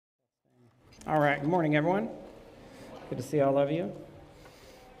All right, good morning, everyone. Good to see all of you.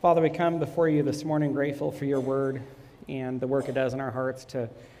 Father, we come before you this morning grateful for your word and the work it does in our hearts to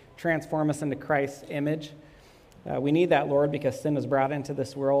transform us into Christ's image. We need that, Lord, because sin was brought into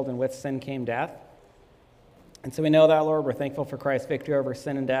this world, and with sin came death. And so we know that, Lord. We're thankful for Christ's victory over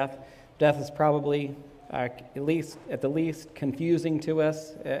sin and death. Death is probably, at the least, confusing to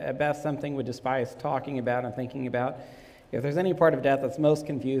us. At best, something we despise talking about and thinking about. If there's any part of death that's most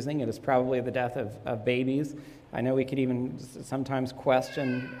confusing, it is probably the death of babies. I know we could even sometimes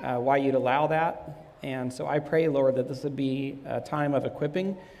question why you'd allow that. And so I pray, Lord, that this would be a time of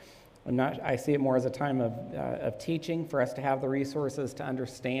equipping. I see it more as a time of teaching for us to have the resources to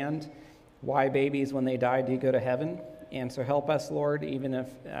understand why babies, when they die, do go to heaven. And so help us, Lord, even if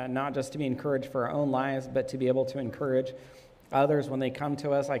not just to be encouraged for our own lives, but to be able to encourage others when they come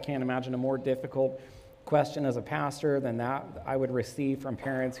to us. I can't imagine a more difficult question as a pastor than that I would receive from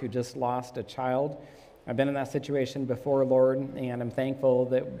parents who just lost a child. I've been in that situation before, Lord, and I'm thankful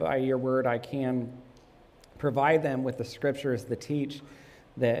that by your word I can provide them with the scriptures that teach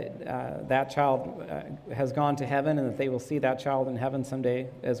that that child has gone to heaven and that they will see that child in heaven someday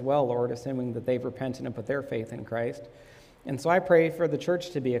as well, Lord, assuming that they've repented and put their faith in Christ. And so I pray for the church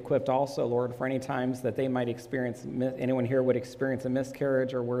to be equipped also, Lord, for any times that they might experience, anyone here would experience a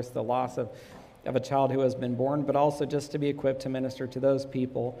miscarriage or worse, the loss of a child who has been born, but also just to be equipped to minister to those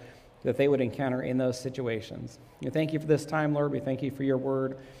people that they would encounter in those situations. We thank you for this time, Lord. We thank you for your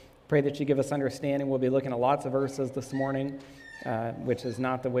word. Pray that you give us understanding. We'll be looking at lots of verses this morning, which is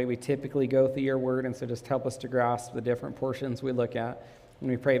not the way we typically go through your word, and so just help us to grasp the different portions we look at. And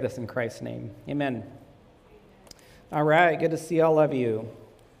we pray this in Christ's name. Amen. All right, good to see all of you.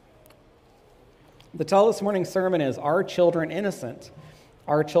 The title of this morning's sermon is, Are Children Innocent?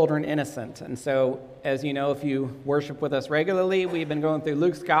 Are children innocent? And so, as you know, if you worship with us regularly, we've been going through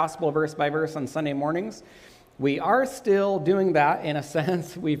Luke's gospel verse by verse on Sunday mornings. We are still doing that in a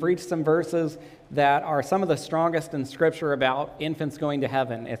sense. We've reached some verses that are some of the strongest in Scripture about infants going to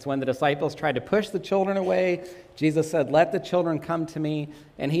heaven. It's when the disciples tried to push the children away. Jesus said, "Let the children come to me."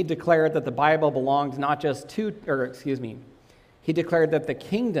 And he declared that the Bible belonged not just to, he declared that the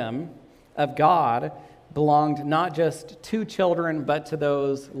kingdom of God belonged not just to children, but to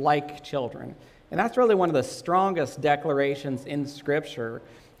those like children. And that's really one of the strongest declarations in Scripture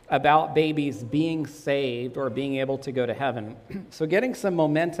about babies being saved or being able to go to heaven. So getting some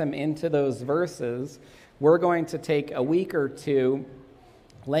momentum into those verses, we're going to take a week or two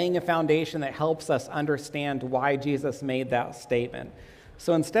laying a foundation that helps us understand why Jesus made that statement.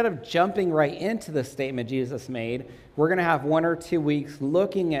 So instead of jumping right into the statement Jesus made, we're going to have 1 or 2 weeks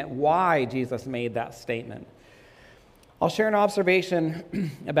looking at why Jesus made that statement. I'll share an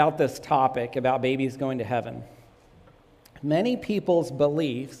observation about this topic, about babies going to heaven. Many people's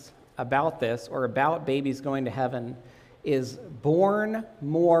beliefs about this, or about babies going to heaven, is born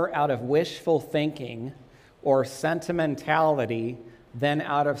more out of wishful thinking or sentimentality than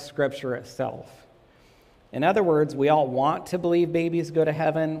out of Scripture itself. In other words, we all want to believe babies go to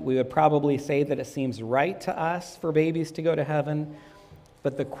heaven. We would probably say that it seems right to us for babies to go to heaven.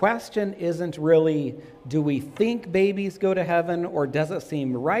 But the question isn't really, do we think babies go to heaven, or does it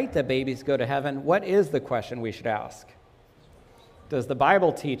seem right that babies go to heaven? What is the question we should ask? Does the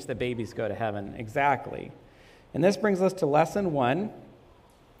Bible teach that babies go to heaven? Exactly. And this brings us to lesson 1.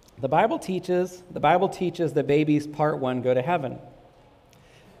 The Bible teaches that babies, part 1, go to heaven.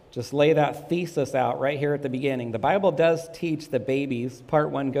 Just lay that thesis out right here at the beginning. The Bible does teach that babies, part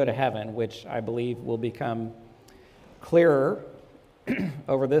 1, go to heaven, which I believe will become clearer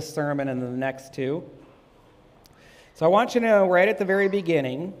over this sermon and the next 2. So I want you to know right at the very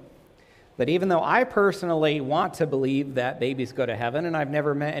beginning that even though I personally want to believe that babies go to heaven, and I've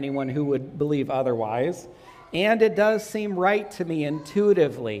never met anyone who would believe otherwise, and it does seem right to me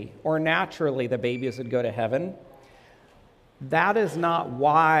intuitively or naturally that babies would go to heaven, that is not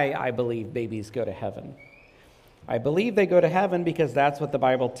why I believe babies go to heaven. I believe they go to heaven because that's what the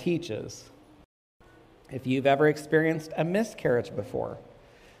Bible teaches. If you've ever experienced a miscarriage before,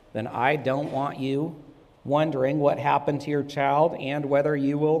 then I don't want you wondering what happened to your child and whether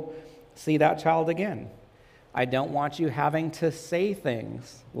you will see that child again. I don't want you having to say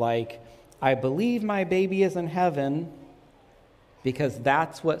things like, I believe my baby is in heaven because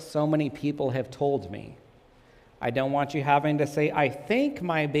that's what so many people have told me. I don't want you having to say, I think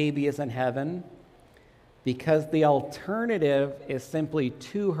my baby is in heaven because the alternative is simply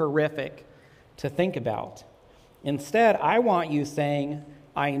too horrific to think about. Instead, I want you saying,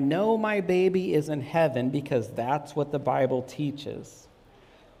 I know my baby is in heaven because that's what the Bible teaches.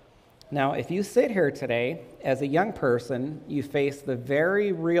 Now, if you sit here today as a young person, you face the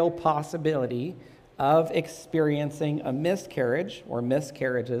very real possibility of experiencing a miscarriage or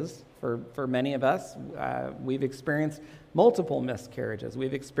miscarriages. For many of us, we've experienced multiple miscarriages.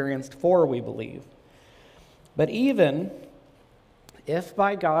 We've experienced 4, we believe. But even if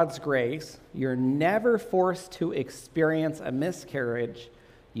by God's grace you're never forced to experience a miscarriage,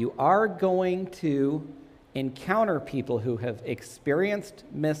 you are going to encounter people who have experienced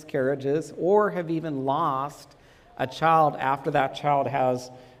miscarriages or have even lost a child after that child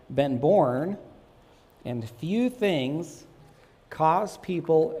has been born. And few things cause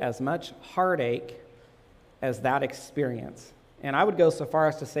people as much heartache as that experience. And I would go so far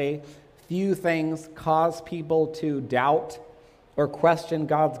as to say few things cause people to doubt or question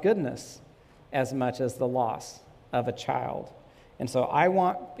God's goodness as much as the loss of a child. And so I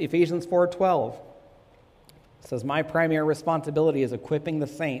want Ephesians 4:12 says, my primary responsibility is equipping the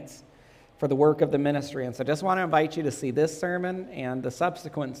saints for the work of the ministry. And so I just want to invite you to see this sermon and the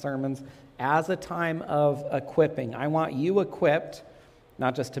subsequent sermons as a time of equipping. I want you equipped,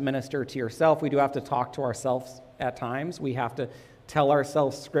 not just to minister to yourself. We do have to talk to ourselves at times. We have to tell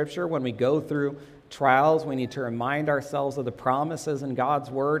ourselves Scripture. When we go through trials, we need to remind ourselves of the promises in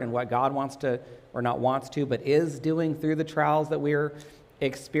God's Word and what God wants to, or not wants to, but is doing through the trials that we're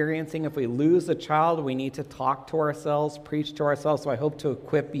experiencing. If we lose a child, we need to talk to ourselves, preach to ourselves. So I hope to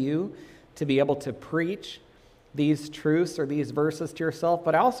equip you to be able to preach these truths or these verses to yourself,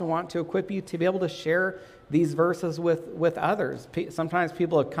 but I also want to equip you to be able to share these verses with others. Sometimes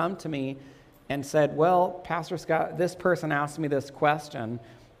people have come to me and said, well, Pastor Scott, this person asked me this question,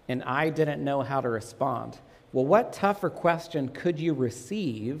 and I didn't know how to respond. Well, what tougher question could you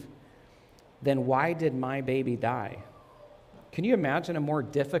receive than why did my baby die? Can you imagine a more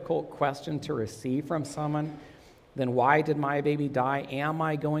difficult question to receive from someone than why did my baby die? Am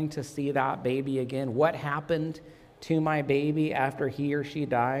I going to see that baby again? What happened to my baby after he or she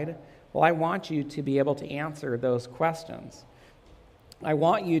died? Well, I want you to be able to answer those questions. I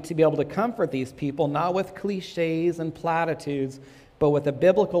want you to be able to comfort these people, not with cliches and platitudes, but with a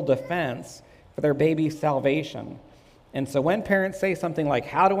biblical defense for their baby's salvation. And so when parents say something like,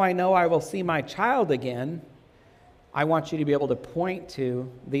 how do I know I will see my child again? I want you to be able to point to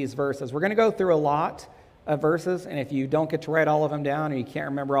these verses. We're going to go through a lot of verses, and if you don't get to write all of them down or you can't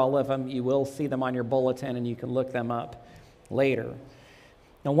remember all of them, you will see them on your bulletin and you can look them up later.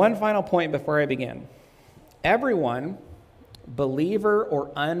 Now, one final point before I begin. Everyone, believer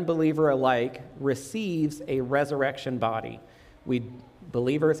or unbeliever alike, receives a resurrection body.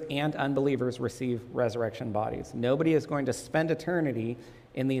 Believers and unbelievers receive resurrection bodies. Nobody is going to spend eternity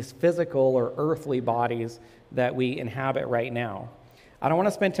in these physical or earthly bodies that we inhabit right now. I don't want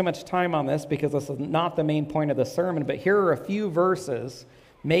to spend too much time on this because this is not the main point of the sermon, but here are a few verses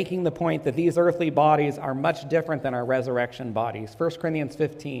making the point that these earthly bodies are much different than our resurrection bodies. 1 Corinthians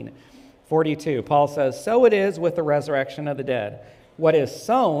 15:42, Paul says, so it is with the resurrection of the dead. What is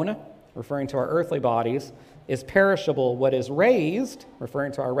sown, referring to our earthly bodies, is perishable. What is raised,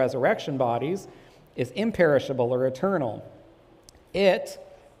 referring to our resurrection bodies, is imperishable or eternal. It,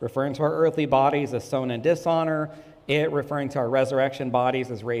 referring to our earthly bodies, is sown in dishonor. It, referring to our resurrection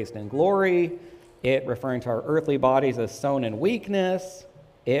bodies, is raised in glory. It, referring to our earthly bodies, is sown in weakness.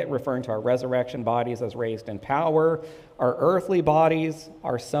 It, referring to our resurrection bodies, is raised in power. Our earthly bodies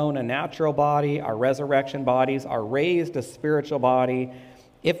are sown a natural body. Our resurrection bodies are raised a spiritual body.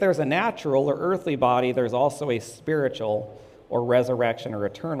 If there's a natural or earthly body, there's also a spiritual or resurrection or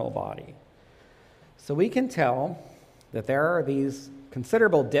eternal body. So we can tell that there are these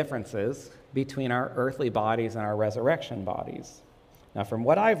considerable differences between our earthly bodies and our resurrection bodies. Now, from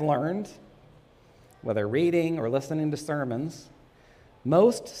what I've learned, whether reading or listening to sermons,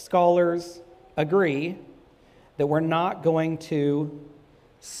 most scholars agree that we're not going to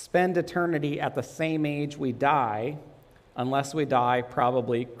spend eternity at the same age we die unless we die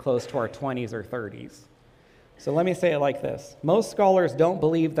probably close to our 20s or 30s. So let me say it like this. Most scholars don't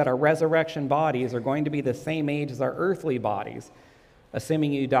believe that our resurrection bodies are going to be the same age as our earthly bodies,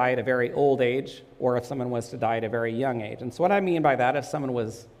 assuming you die at a very old age or if someone was to die at a very young age. And so what I mean by that, if someone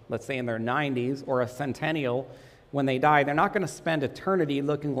was, let's say, in their 90s or a centennial, when they die, they're not going to spend eternity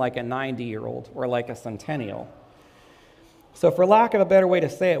looking like a 90-year-old or like a centennial. So for lack of a better way to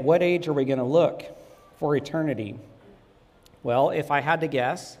say it, what age are we going to look for eternity? Well, if I had to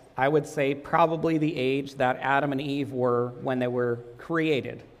guess, I would say probably the age that Adam and Eve were when they were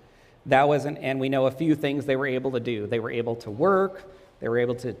created. And we know a few things they were able to do. They were able to work, they were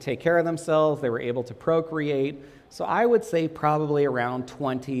able to take care of themselves, they were able to procreate. So I would say probably around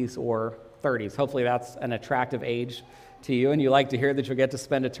 20s or 30s. Hopefully that's an attractive age to you, and you like to hear that you'll get to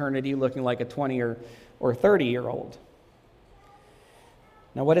spend eternity looking like a 20 or 30-year-old.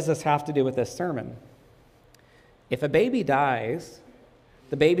 Now, what does this have to do with this sermon? If a baby dies,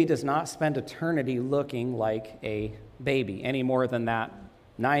 the baby does not spend eternity looking like a baby any more than that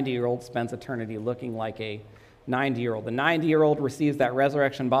 90-year-old spends eternity looking like a 90-year-old. The 90-year-old receives that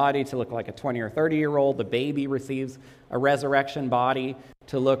resurrection body to look like a 20 or 30-year-old. The baby receives a resurrection body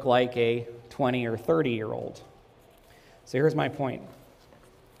to look like a 20 or 30-year-old. So here's my point.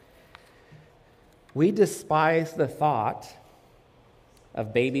 We despise the thought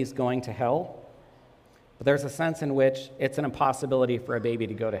of babies going to hell, but there's a sense in which it's an impossibility for a baby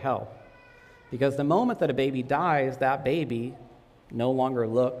to go to hell. Because the moment that a baby dies, that baby no longer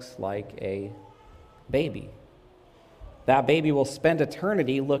looks like a baby. That baby will spend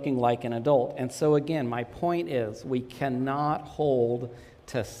eternity looking like an adult. And so again, my point is we cannot hold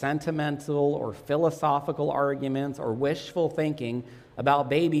to sentimental or philosophical arguments or wishful thinking about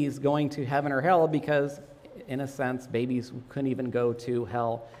babies going to heaven or hell, because in a sense, babies couldn't even go to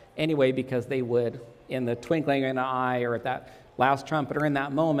hell anyway, because they would, in the twinkling of an eye or at that last trumpet or in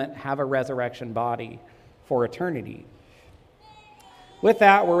that moment, have a resurrection body for eternity. With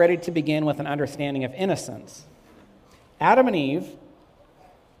that, we're ready to begin with an understanding of innocence. Adam and Eve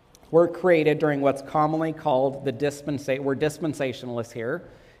were created during what's commonly called we're dispensationalists here,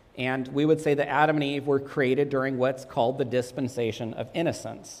 and we would say that Adam and Eve were created during what's called the dispensation of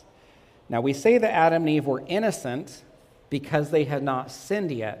innocence. Now, we say that Adam and Eve were innocent because they had not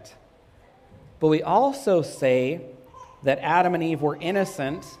sinned yet, but we also say that Adam and Eve were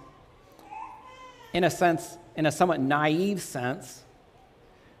innocent in a somewhat naive sense,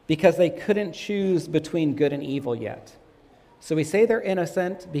 because they couldn't choose between good and evil yet. So we say they're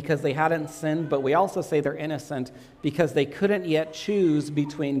innocent because they hadn't sinned, but we also say they're innocent because they couldn't yet choose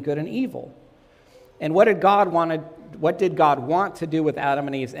between good and evil. And what did God want to do with Adam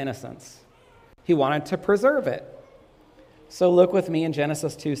and Eve's innocence? He wanted to preserve it. So look with me in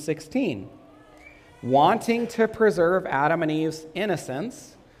Genesis 2:16. Wanting to preserve Adam and Eve's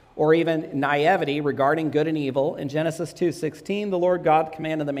innocence, or even naivety regarding good and evil, in Genesis 2:16, the Lord God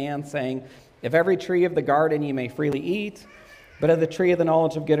commanded the man, saying, "Of every tree of the garden you may freely eat, but of the tree of the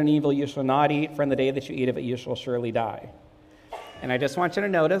knowledge of good and evil you shall not eat, for in the day that you eat of it you shall surely die." And I just want you to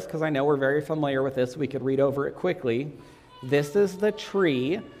notice, because I know we're very familiar with this, we could read over it quickly. This is the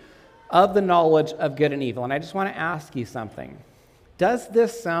tree of the knowledge of good and evil. And I just want to ask you something. Does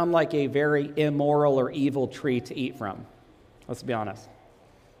this sound like a very immoral or evil tree to eat from? Let's be honest.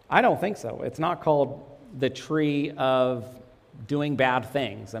 I don't think so. It's not called the tree of doing bad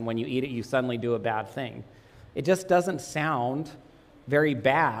things, and when you eat it, you suddenly do a bad thing. It just doesn't sound very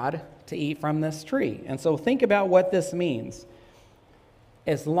bad to eat from this tree. And so think about what this means.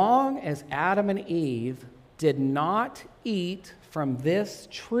 As long as Adam and Eve did not eat from this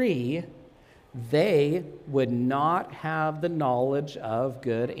tree, they would not have the knowledge of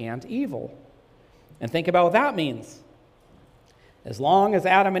good and evil. And think about what that means. As long as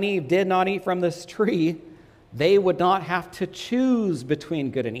Adam and Eve did not eat from this tree, they would not have to choose between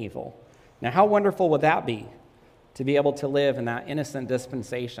good and evil. Now, how wonderful would that be, to be able to live in that innocent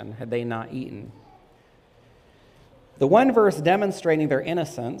dispensation had they not eaten? The one verse demonstrating their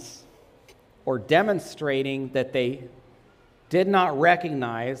innocence, or demonstrating that they did not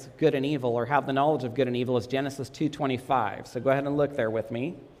recognize good and evil or have the knowledge of good and evil, is Genesis 2:25. So go ahead and look there with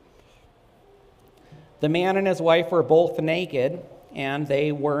me. The man and his wife were both naked, and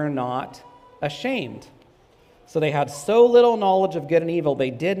they were not ashamed. So they had so little knowledge of good and evil,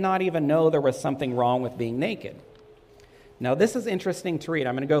 they did not even know there was something wrong with being naked. Now, this is interesting to read.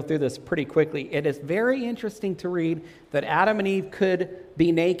 I'm going to go through this pretty quickly. It is very interesting to read that Adam and Eve could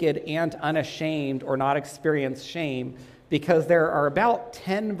be naked and unashamed or not experience shame, because there are about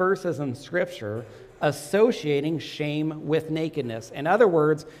 10 verses in Scripture associating shame with nakedness. In other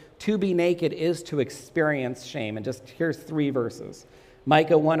words, to be naked is to experience shame. And just here's 3 verses.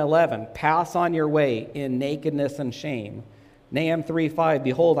 Micah 1:11, pass on your way in nakedness and shame. Nahum 3:5,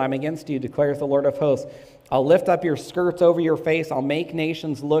 behold, I'm against you, declares the Lord of hosts. I'll lift up your skirts over your face. I'll make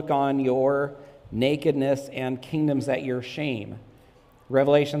nations look on your nakedness and kingdoms at your shame.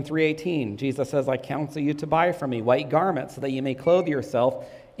 Revelation 3:18, Jesus says, I counsel you to buy from me white garments so that you may clothe yourself,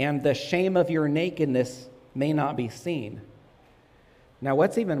 and the shame of your nakedness may not be seen. Now,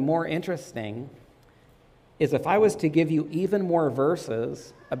 what's even more interesting is if I was to give you even more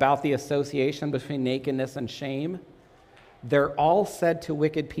verses about the association between nakedness and shame, they're all said to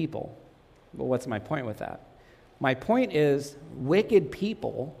wicked people. Well, what's my point with that? My point is, wicked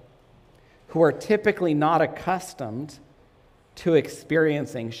people who are typically not accustomed to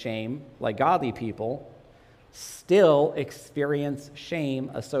experiencing shame, like godly people, still experience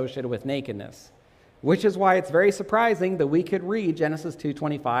shame associated with nakedness, which is why it's very surprising that we could read Genesis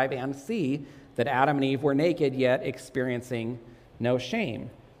 2:25 and see that Adam and Eve were naked, yet experiencing no shame.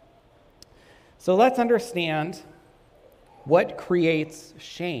 So let's understand what creates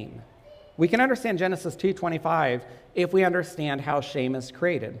shame. We can understand Genesis 2:25 if we understand how shame is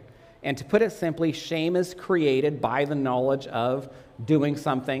created. And to put it simply, shame is created by the knowledge of doing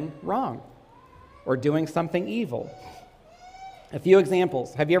something wrong or doing something evil. A few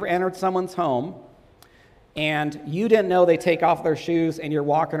examples. Have you ever entered someone's home and you didn't know they take off their shoes and you're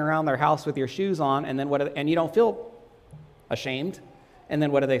walking around their house with your shoes on, and then and you don't feel ashamed, and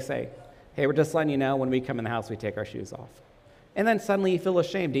then what do they say? Hey, we're just letting you know when we come in the house we take our shoes off. And then suddenly you feel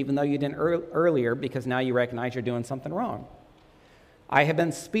ashamed even though you didn't earlier, because now you recognize you're doing something wrong. I have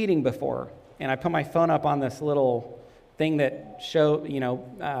been speeding before, and I put my phone up on this little thing that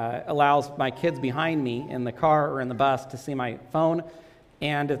allows my kids behind me in the car or in the bus to see my phone.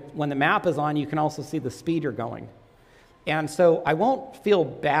 And when the map is on, you can also see the speed you're going. And so I won't feel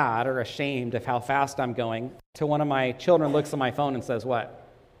bad or ashamed of how fast I'm going till one of my children looks at my phone and says, what?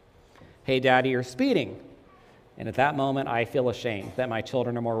 Hey, Daddy, you're speeding. And at that moment, I feel ashamed that my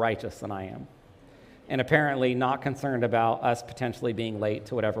children are more righteous than I am, and apparently not concerned about us potentially being late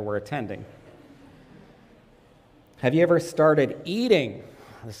to whatever we're attending. Have you ever started eating?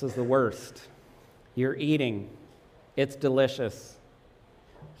 This is the worst. You're eating. It's delicious.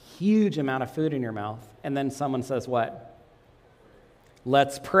 Huge amount of food in your mouth. And then someone says, what?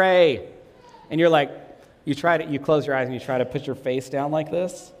 Let's pray. And you're like, you close your eyes and you try to put your face down like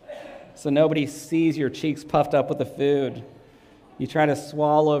this so nobody sees your cheeks puffed up with the food. You try to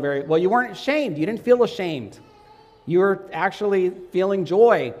swallow well, you weren't ashamed. You didn't feel ashamed. You were actually feeling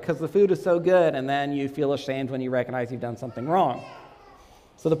joy because the food is so good, and then you feel ashamed when you recognize you've done something wrong.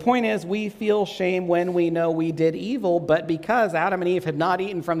 So the point is, we feel shame when we know we did evil, but because Adam and Eve had not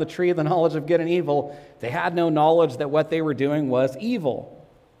eaten from the tree of the knowledge of good and evil, they had no knowledge that what they were doing was evil.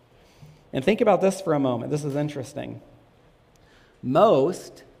 And think about this for a moment. This is interesting.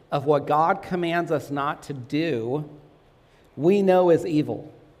 Most of what God commands us not to do, we know is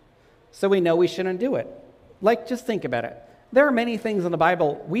evil. So we know we shouldn't do it. Like, just think about it. There are many things in the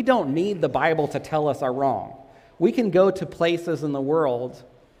Bible, we don't need the Bible to tell us are wrong. We can go to places in the world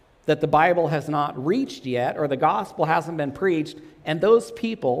that the Bible has not reached yet, or the gospel hasn't been preached, and those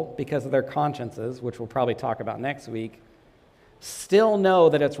people, because of their consciences, which we'll probably talk about next week, still know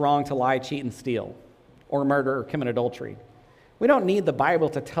that it's wrong to lie, cheat, and steal, or murder, or commit adultery. We don't need the Bible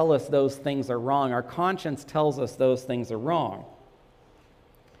to tell us those things are wrong. Our conscience tells us those things are wrong.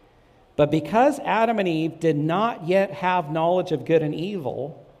 But because Adam and Eve did not yet have knowledge of good and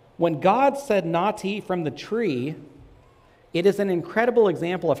evil, when God said not to eat from the tree, it is an incredible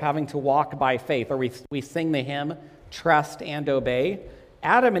example of having to walk by faith, or we sing the hymn, Trust and Obey.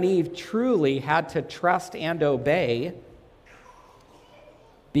 Adam and Eve truly had to trust and obey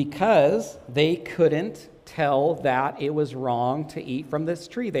because they couldn't tell that it was wrong to eat from this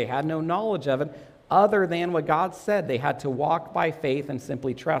tree. They had no knowledge of it other than what God said. They had to walk by faith and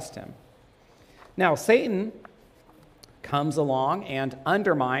simply trust him. Now, Satan comes along and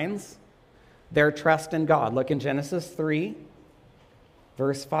undermines their trust in God. Look in Genesis 3,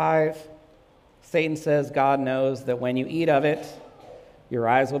 verse 5. Satan says, God knows that when you eat of it, your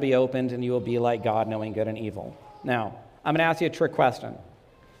eyes will be opened and you will be like God, knowing good and evil. Now, I'm going to ask you a trick question.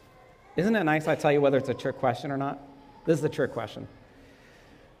 Isn't it nice I tell you whether it's a trick question or not? This is the trick question.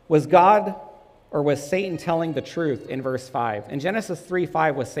 Was God or was Satan telling the truth in verse 5? In Genesis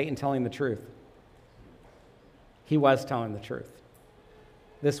 3:5, was Satan telling the truth? He was telling the truth.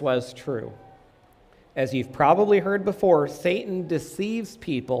 This was true. As you've probably heard before, Satan deceives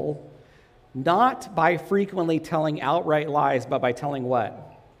people not by frequently telling outright lies, but by telling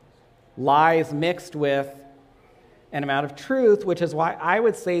what? Lies mixed with an amount of truth, which is why I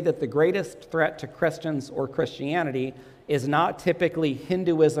would say that the greatest threat to Christians or Christianity is not typically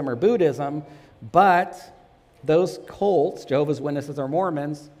Hinduism or Buddhism, but those cults, Jehovah's Witnesses or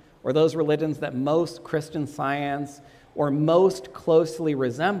Mormons, or those religions that most Christian Science or most closely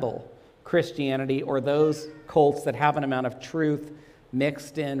resemble Christianity, or those cults that have an amount of truth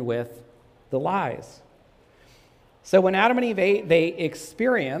mixed in with the lies. So when Adam and Eve ate, they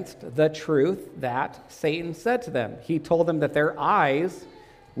experienced the truth that Satan said to them. He told them that their eyes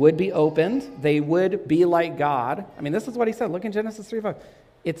would be opened. They would be like God. I mean, this is what he said. Look in Genesis 3:5.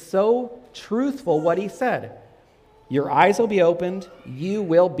 It's so truthful what he said. Your eyes will be opened. You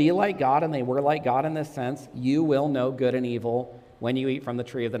will be like God, and they were like God in this sense. You will know good and evil when you eat from the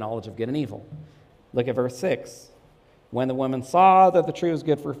tree of the knowledge of good and evil. Look at verse 6. When the woman saw that the tree was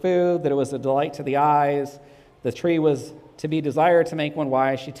good for food, that it was a delight to the eyes, The tree was to be desired to make one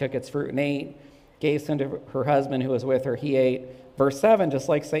wise. She took its fruit and ate, gave some to her husband who was with her. He ate. Verse 7, just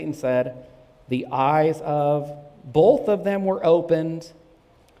like Satan said, the eyes of both of them were opened.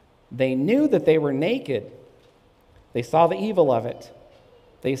 They knew that they were naked. They saw the evil of it.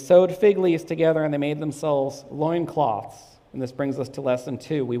 They sewed fig leaves together and they made themselves loincloths. And this brings us to lesson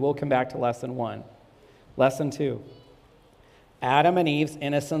 2. We will come back to lesson 1. Lesson 2. Adam and Eve's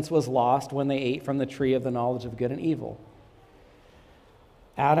innocence was lost when they ate from the tree of the knowledge of good and evil.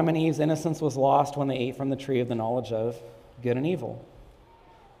 Adam and Eve's innocence was lost when they ate from the tree of the knowledge of good and evil.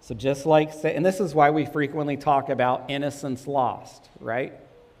 So just like, and this is why we frequently talk about innocence lost, right?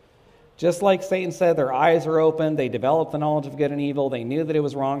 Just like Satan said, their eyes were opened, they developed the knowledge of good and evil, they knew that it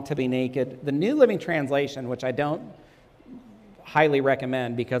was wrong to be naked. The New Living Translation, which I don't highly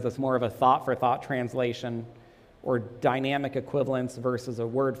recommend because it's more of a thought-for-thought translation or dynamic equivalence versus a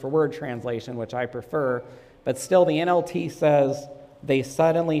word-for-word translation, which I prefer, but still the NLT says they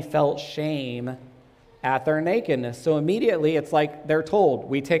suddenly felt shame at their nakedness. So immediately it's like they're told,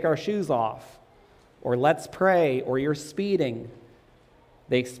 we take our shoes off, or let's pray, or you're speeding.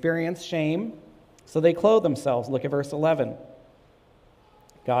 They experience shame, so they clothe themselves. Look at verse 11.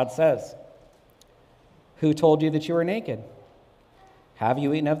 God says, who told you that you were naked? Have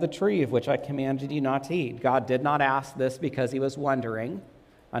you eaten of the tree of which I commanded you not to eat? God did not ask this because he was wondering.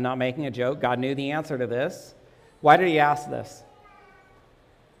 I'm not making a joke. God knew the answer to this. Why did he ask this?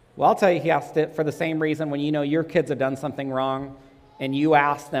 Well, I'll tell you, he asked it for the same reason when you know your kids have done something wrong and you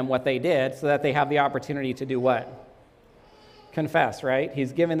ask them what they did so that they have the opportunity to do what? Confess, right?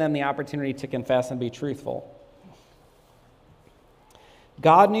 He's given them the opportunity to confess and be truthful.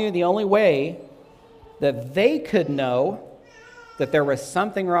 God knew the only way that they could know that there was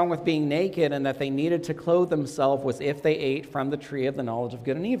something wrong with being naked and that they needed to clothe themselves was if they ate from the tree of the knowledge of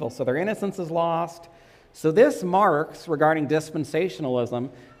good and evil. So their innocence is lost. So this marks, regarding dispensationalism,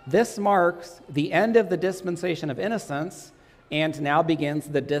 this marks the end of the dispensation of innocence and now begins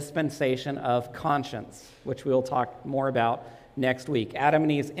the dispensation of conscience, which we'll talk more about next week. Adam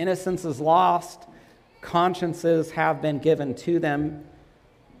and Eve's innocence is lost. Consciences have been given to them.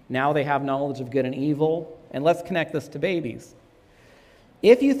 Now they have knowledge of good and evil. And let's connect this to babies.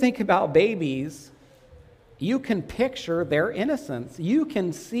 If you think about babies, you can picture their innocence. You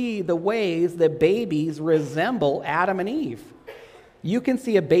can see the ways that babies resemble Adam and Eve. You can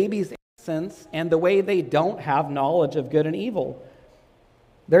see a baby's innocence and the way they don't have knowledge of good and evil.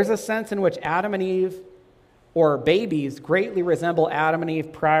 There's a sense in which Adam and Eve, or babies, greatly resemble Adam and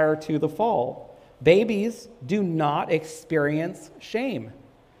Eve prior to the fall. Babies do not experience shame.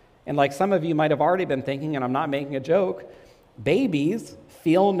 And like some of you might have already been thinking, and I'm not making a joke, babies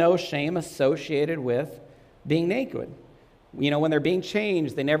feel no shame associated with being naked. You know, when they're being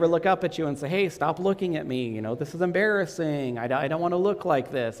changed, they never look up at you and say, hey, stop looking at me. You know, this is embarrassing. I don't want to look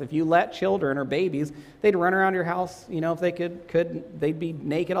like this. If you let children or babies, they'd run around your house, you know, if they could they'd be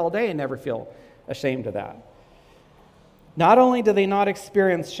naked all day and never feel ashamed of that. Not only do they not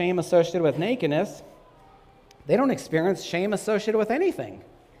experience shame associated with nakedness, they don't experience shame associated with anything.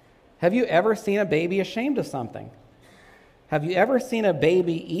 Have you ever seen a baby ashamed of something? Have you ever seen a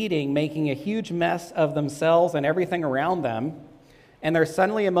baby eating, making a huge mess of themselves and everything around them, and there's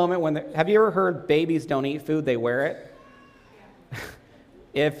suddenly a moment when, have you ever heard babies don't eat food, they wear it?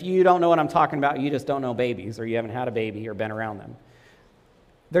 If you don't know what I'm talking about, you just don't know babies, or you haven't had a baby or been around them.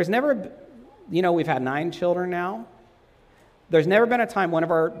 There's never, you know, we've had 9 children now. There's never been a time one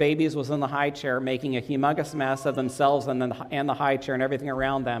of our babies was in the high chair making a humongous mess of themselves and the high chair and everything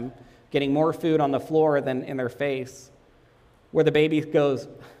around them, getting more food on the floor than in their face, where the baby goes,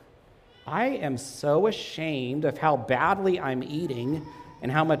 I am so ashamed of how badly I'm eating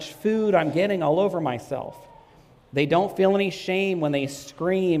and how much food I'm getting all over myself. They don't feel any shame when they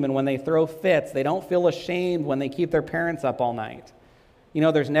scream and when they throw fits. They don't feel ashamed when they keep their parents up all night. You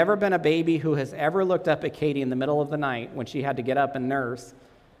know, there's never been a baby who has ever looked up at Katie in the middle of the night when she had to get up and nurse,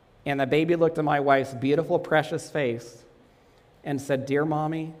 and the baby looked at my wife's beautiful, precious face and said, dear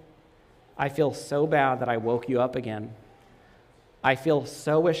mommy, I feel so bad that I woke you up again. I feel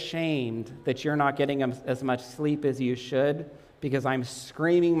so ashamed that you're not getting as much sleep as you should because I'm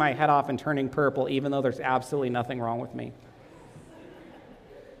screaming my head off and turning purple even though there's absolutely nothing wrong with me.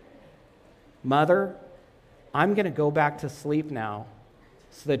 Mother, I'm going to go back to sleep now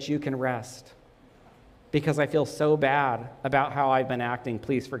so that you can rest because I feel so bad about how I've been acting.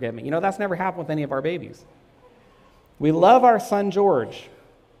 Please forgive me. You know, that's never happened with any of our babies. We love our son George.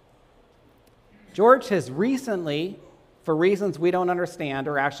 George has recently, for reasons we don't understand,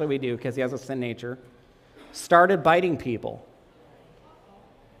 or actually we do because he has a sin nature, started biting people.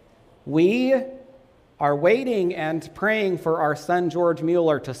 We are waiting and praying for our son George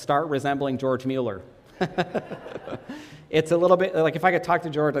Mueller to start resembling George Mueller. It's a little bit like if I could talk to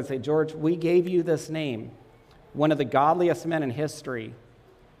George, I'd say, George, we gave you this name, one of the godliest men in history,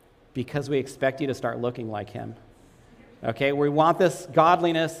 because we expect you to start looking like him. Okay, we want this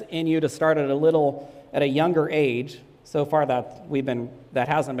godliness in you to start at a younger age. So far that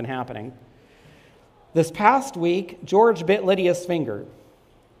hasn't been happening. This past week, George bit Lydia's finger.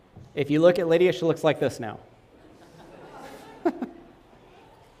 If you look at Lydia, she looks like this now.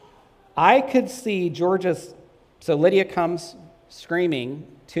 I could see so Lydia comes screaming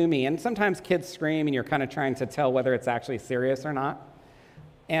to me, and sometimes kids scream and you're kind of trying to tell whether it's actually serious or not.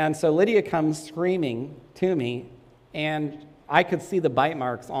 And so Lydia comes screaming to me, and I could see the bite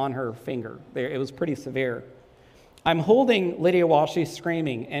marks on her finger. It was pretty severe. I'm holding Lydia while she's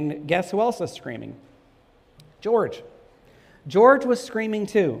screaming, and guess who else is screaming? George. George was screaming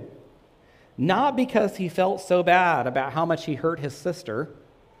too. Not because he felt so bad about how much he hurt his sister,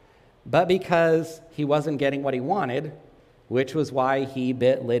 but because he wasn't getting what he wanted, which was why he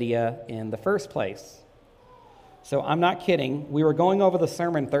bit Lydia in the first place. So I'm not kidding. We were going over the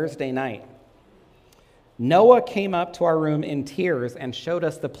sermon Thursday night. Noah came up to our room in tears and showed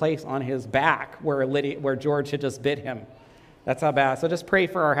us the place on his back where George had just bit him. That's how bad. So just pray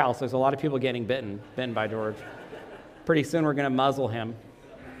for our house. There's a lot of people getting bitten by George. Pretty soon we're going to muzzle him.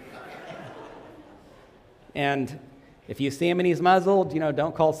 And if you see him and he's muzzled,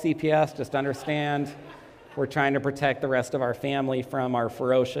 don't call CPS. Just understand we're trying to protect the rest of our family from our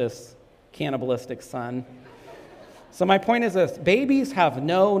ferocious, cannibalistic son. So my point is this: babies have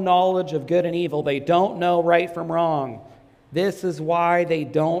no knowledge of good and evil. They don't know right from wrong. This is why they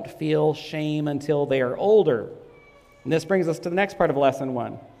don't feel shame until they are older. And this brings us to the next part of lesson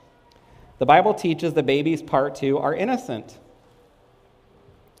 1. The Bible teaches that babies, part 2, are innocent.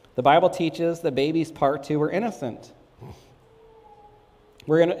 The Bible teaches that babies, part 2, are innocent.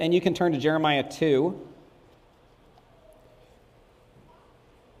 And you can turn to Jeremiah 2.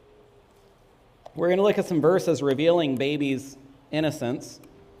 We're going to look at some verses revealing babies' innocence.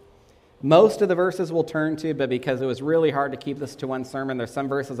 Most of the verses we'll turn to, but because it was really hard to keep this to one sermon, there's some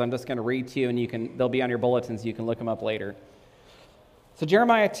verses I'm just going to read to you, and they'll be on your bulletins. You can look them up later. So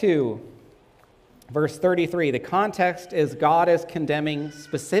Jeremiah 2, verse 33, the context is God is condemning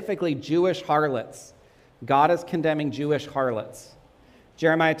specifically Jewish harlots. God is condemning Jewish harlots.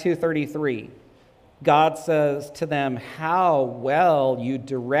 Jeremiah 2:33. God says to them, how well you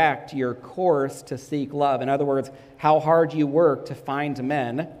direct your course to seek love. In other words, how hard you work to find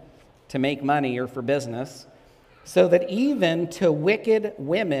men to make money or for business, so that even to wicked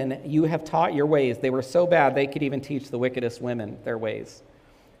women you have taught your ways. They were so bad they could even teach the wickedest women their ways.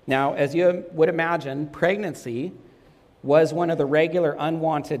 Now, as you would imagine, pregnancy was one of the regular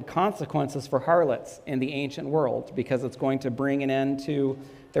unwanted consequences for harlots in the ancient world because it's going to bring an end to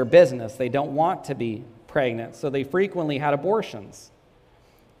their business. They don't want to be pregnant, so they frequently had abortions.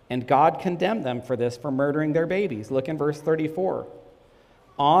 And God condemned them for this, for murdering their babies. Look in verse 34.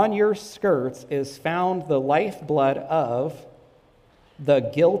 On your skirts is found the lifeblood of the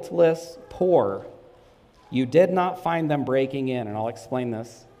guiltless poor. You did not find them breaking in, and I'll explain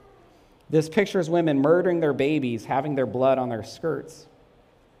this. This pictures women murdering their babies, having their blood on their skirts.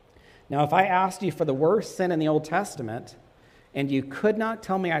 Now, if I asked you for the worst sin in the Old Testament, and you could not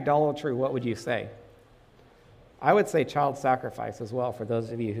tell me idolatry, what would you say? I would say child sacrifice as well, for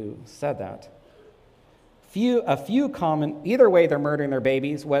those of you who said that. A few common, either way they're murdering their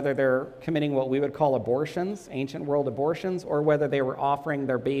babies, whether they're committing what we would call abortions, ancient world abortions, or whether they were offering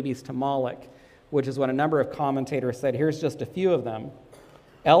their babies to Moloch, which is what a number of commentators said. Here's just a few of them.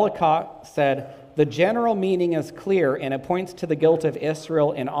 Ellicott said, the general meaning is clear, and it points to the guilt of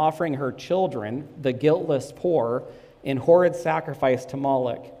Israel in offering her children, the guiltless poor, in horrid sacrifice to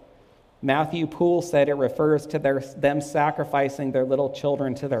Moloch. Matthew Poole said it refers to them sacrificing their little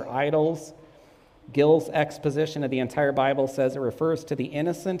children to their idols. Gill's exposition of the entire Bible says it refers to the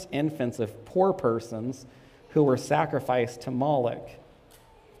innocent infants of poor persons who were sacrificed to Moloch.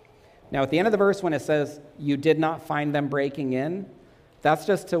 Now, at the end of the verse, when it says, you did not find them breaking in, that's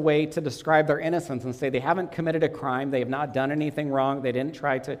just a way to describe their innocence and say they haven't committed a crime, they have not done anything wrong, they didn't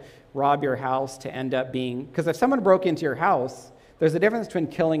try to rob your house to end up being... Because if someone broke into your house, there's a difference between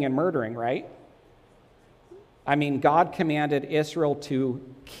killing and murdering, right? I mean, God commanded Israel to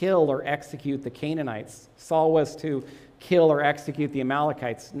kill or execute the Canaanites. Saul was to kill or execute the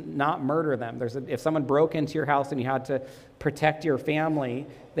Amalekites, not murder them. If someone broke into your house and you had to protect your family,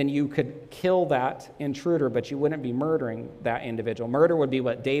 then you could kill that intruder, but you wouldn't be murdering that individual. Murder would be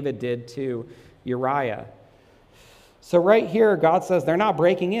what David did to Uriah. So right here, God says they're not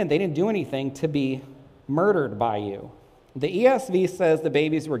breaking in. They didn't do anything to be murdered by you. The ESV says the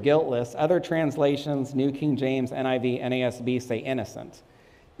babies were guiltless. Other translations, New King James, NIV, NASB, say innocent.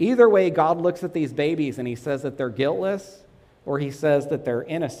 Either way, God looks at these babies and he says that they're guiltless or he says that they're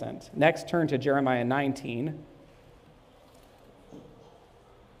innocent. Next, turn to Jeremiah 19.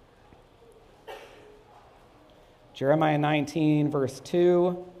 Jeremiah 19, verse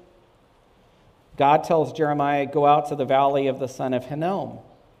 2. God tells Jeremiah, go out to the valley of the son of Hinnom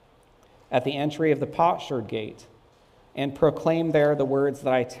at the entry of the potsherd gate and proclaim there the words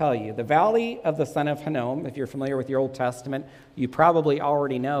that I tell you. The valley of the son of Hinnom, if you're familiar with your Old Testament, you probably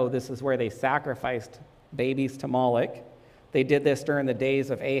already know this is where they sacrificed babies to Moloch. They did this during the days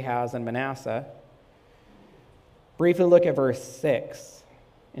of Ahaz and Manasseh. Briefly look at verse 6.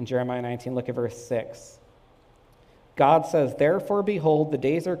 In Jeremiah 19, look at verse 6. God says, therefore, behold, the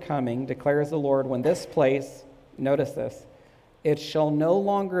days are coming, declares the Lord, when this place, notice this, it shall no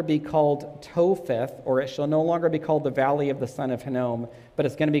longer be called Topheth, or it shall no longer be called the valley of the son of Hinnom, but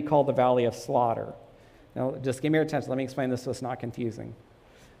it's going to be called the valley of slaughter. Now, just give me your attention. Let me explain this so it's not confusing.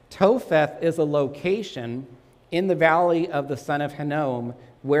 Topheth is a location in the valley of the son of Hinnom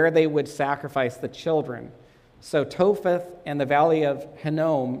where they would sacrifice the children. So Topheth and the valley of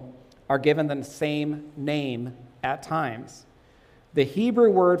Hinnom are given the same name at times. The Hebrew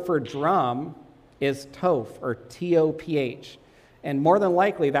word for drum is toph, or T-O-P-H. And more than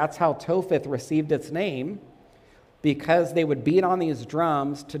likely, that's how Topheth received its name, because they would beat on these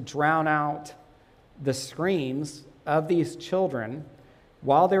drums to drown out the screams of these children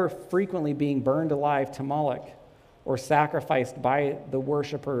while they were frequently being burned alive to Moloch or sacrificed by the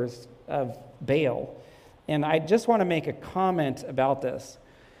worshipers of Baal. And I just want to make a comment about this.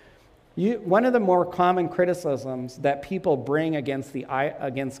 One of the more common criticisms that people bring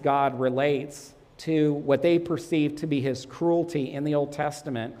against God relates to what they perceive to be his cruelty in the Old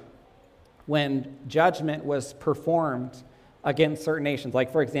Testament when judgment was performed against certain nations.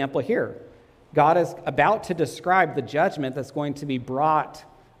 Like, for example, here, God is about to describe the judgment that's going to be brought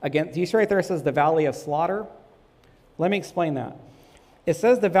against. Do you see right there it says the valley of slaughter? Let me explain that. It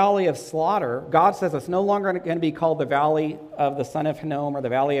says the valley of slaughter. God says it's no longer going to be called the valley of the son of Hinnom or the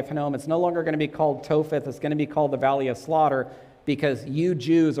valley of Hinnom. It's no longer going to be called Topheth. It's going to be called the valley of slaughter because you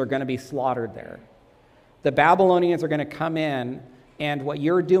Jews are going to be slaughtered there. The Babylonians are going to come in, and what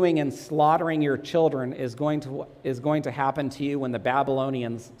you're doing in slaughtering your children is going to happen to you when the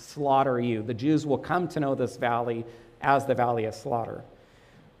Babylonians slaughter you. The Jews will come to know this valley as the valley of slaughter.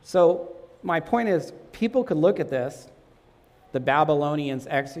 So my point is, people could look at this, the Babylonians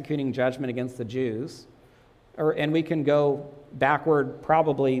executing judgment against the Jews, and we can go backward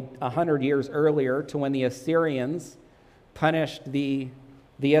probably 100 years earlier to when the Assyrians punished the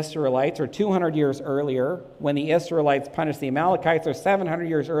Israelites, or 200 years earlier when the Israelites punished the Amalekites, or 700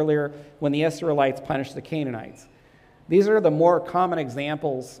 years earlier when the Israelites punished the Canaanites. These are the more common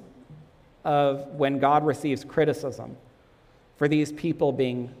examples of when God receives criticism for these people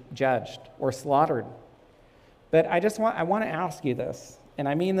being judged or slaughtered. But I want to ask you this, and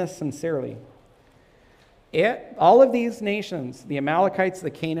I mean this sincerely. All of these nations, the Amalekites,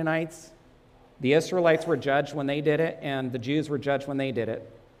 the Canaanites, the Israelites were judged when they did it, and the Jews were judged when they did it.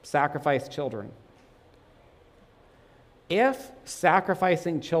 Sacrificed children. If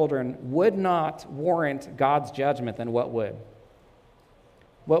sacrificing children would not warrant God's judgment, then what would?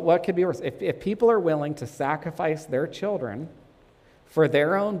 What could be worse? If people are willing to sacrifice their children for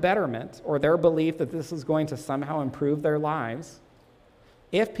their own betterment or their belief that this is going to somehow improve their lives,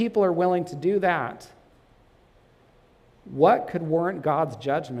 if people are willing to do that, what could warrant God's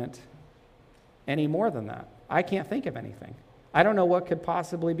judgment any more than that? I can't think of anything. I don't know what could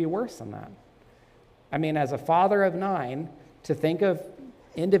possibly be worse than that. I mean, as a father of 9, to think of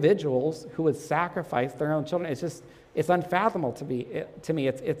individuals who would sacrifice their own children, it's unfathomable to me.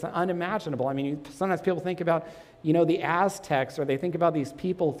 It's unimaginable. I mean, sometimes people think about, the Aztecs, or they think about these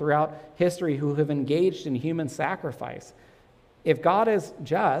people throughout history who have engaged in human sacrifice. If God is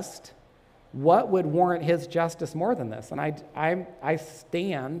just, what would warrant his justice more than this? And I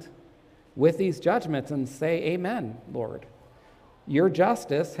stand with these judgments and say, amen, Lord. Your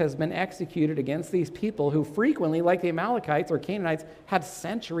justice has been executed against these people who frequently, like the Amalekites or Canaanites, had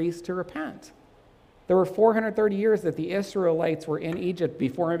centuries to repent. There were 430 years that the Israelites were in Egypt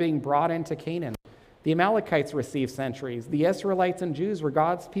before being brought into Canaan. The Amalekites received centuries. The Israelites and Jews were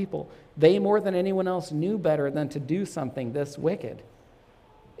God's people. They, more than anyone else, knew better than to do something this wicked.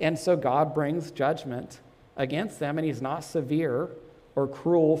 And so God brings judgment against them, and he's not severe or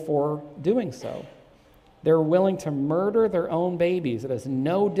cruel for doing so. They're willing to murder their own babies. It is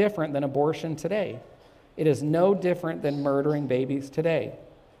no different than abortion today. It is no different than murdering babies today.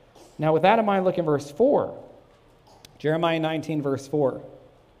 Now, with that in mind, look in verse 4. Jeremiah 19, verse 4.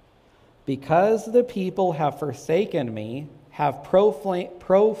 Because the people have forsaken me, have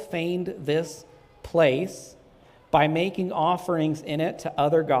profaned this place by making offerings in it to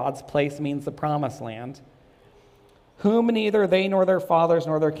other gods. Place means the promised land, whom neither they nor their fathers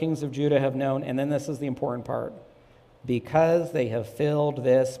nor their kings of Judah have known. And then this is the important part. Because they have filled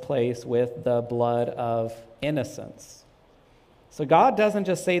this place with the blood of innocence. So God doesn't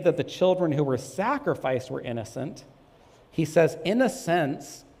just say that the children who were sacrificed were innocent. He says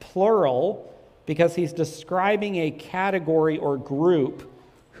innocence, plural, because he's describing a category or group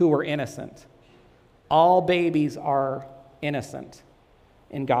who were innocent. All babies are innocent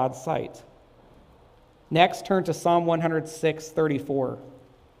in God's sight. Next, turn to Psalm 106, 34.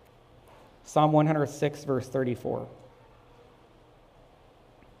 Psalm 106, verse 34.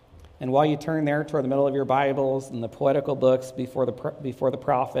 And while you turn there toward the middle of your Bibles and the poetical books before the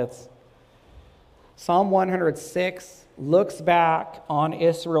prophets, Psalm 106 looks back on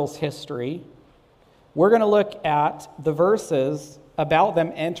Israel's history. We're going to look at the verses about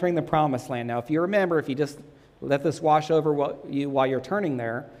them entering the promised land. Now, if you remember, if you just let this wash over while you're turning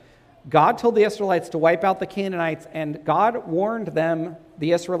there, God told the Israelites to wipe out the Canaanites, and God warned them,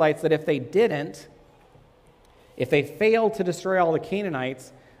 the Israelites, that if they failed to destroy all the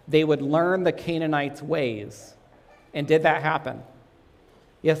Canaanites, they would learn the Canaanites' ways. And did that happen?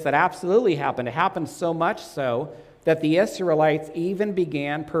 Yes, that absolutely happened. It happened so much so that the Israelites even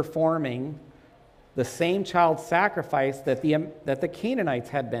began performing the same child sacrifice that the Canaanites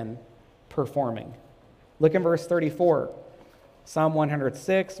had been performing. Look in verse 34. Psalm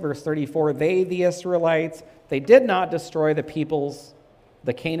 106, verse 34. They, the Israelites, they did not destroy the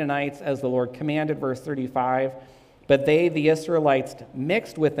Canaanites, as the Lord commanded. Verse 35. But they, the Israelites,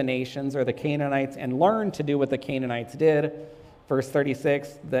 mixed with the nations, or the Canaanites, and learned to do what the Canaanites did. Verse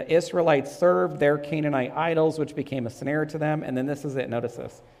 36, the Israelites served their Canaanite idols, which became a snare to them. And then this is it, notice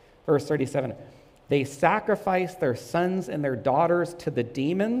this. Verse 37, they sacrificed their sons and their daughters to the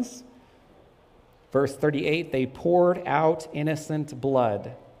demons. Verse 38, they poured out innocent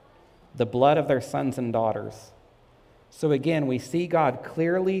blood, the blood of their sons and daughters. So again, we see God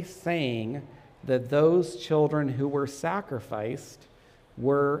clearly saying that those children who were sacrificed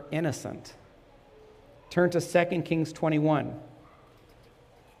were innocent. Turn to 2 Kings 21.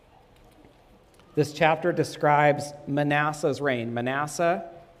 This chapter describes Manasseh's reign. Manasseh,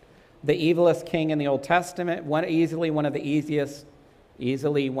 the evilest king in the Old Testament, easily one of the evilest,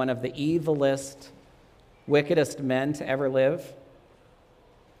 wickedest men to ever live.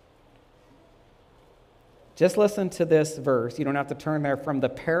 Just listen to this verse. You don't have to turn there, from the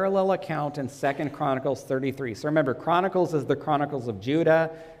parallel account in 2 Chronicles 33. So remember, Chronicles is the Chronicles of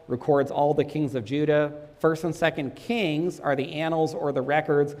Judah, records all the kings of Judah. 1st and 2nd Kings are the annals or the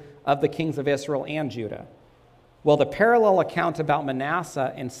records of the kings of Israel and Judah. Well, the parallel account about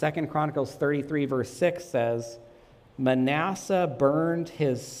Manasseh in 2 Chronicles 33, verse 6 says, Manasseh burned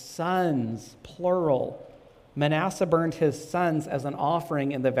his sons, plural. Manasseh burned his sons as an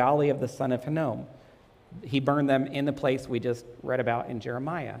offering in the valley of the son of Hinnom. He burned them in the place we just read about in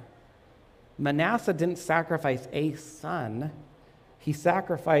Jeremiah. Manasseh didn't sacrifice a son. He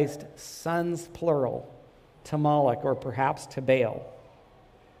sacrificed sons, plural, to Moloch or perhaps to Baal.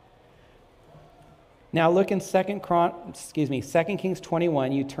 Now look in 2 Kings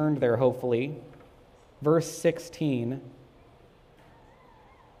 21. You turned there, hopefully. Verse 16.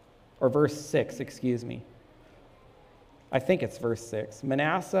 Or verse 6, excuse me. I think it's verse 6.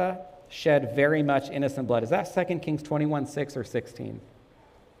 Manasseh shed very much innocent blood. Is that 2 Kings 21:6 or 16?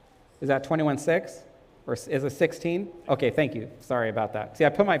 Is that 21:6? Or is it 16? Okay, thank you. Sorry about that. See, I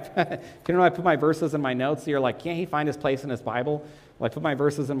put my verses in my notes, so you're like, can't he find his place in his Bible? Well, I put my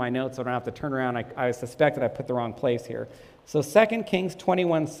verses in my notes so I don't have to turn around. I suspect that I put the wrong place here. So 2 Kings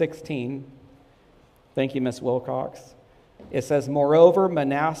 21:16. Thank you, Miss Wilcox. It says, moreover,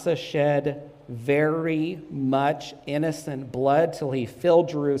 Manasseh shed very much innocent blood till he filled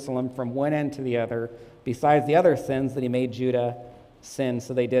Jerusalem from one end to the other, besides the other sins that he made Judah sin,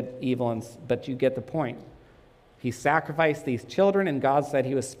 so they did evil. But you get the point. He sacrificed these children, and God said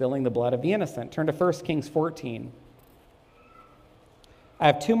he was spilling the blood of the innocent. Turn to 1 Kings 14. I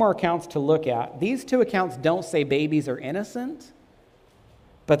have two more accounts to look at. These two accounts don't say babies are innocent,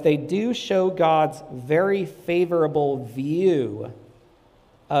 but they do show God's very favorable view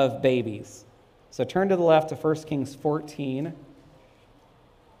of babies. So turn to the left to 1 Kings 14.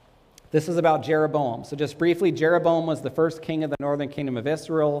 This is about Jeroboam. So just briefly, Jeroboam was the first king of the northern kingdom of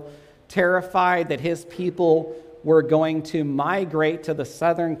Israel, terrified that his people were going to migrate to the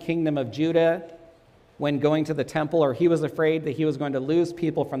southern kingdom of Judah, when going to the temple, or he was afraid that he was going to lose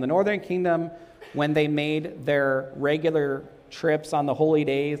people from the northern kingdom when they made their regular trips on the holy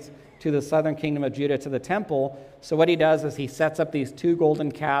days to the southern kingdom of Judah to the temple. So what he does is he sets up these 2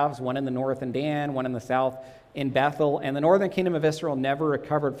 golden calves, one in the north in Dan, one in the south in Bethel, and the northern kingdom of Israel never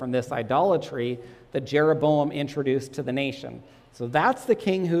recovered from this idolatry that Jeroboam introduced to the nation. So that's the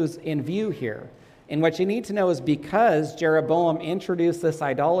king who's in view here. And what you need to know is because Jeroboam introduced this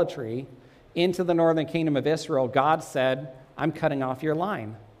idolatry into the northern kingdom of Israel, God said, I'm cutting off your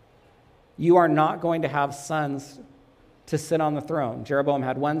line. You are not going to have sons to sit on the throne. Jeroboam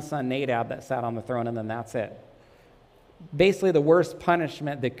had one son, Nadab, that sat on the throne, and then that's it. Basically, the worst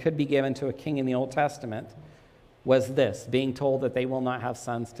punishment that could be given to a king in the Old Testament was this, being told that they will not have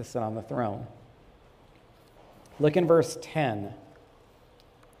sons to sit on the throne. Look in verse 10.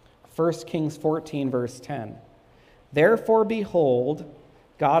 1 Kings 14, verse 10. Therefore, behold,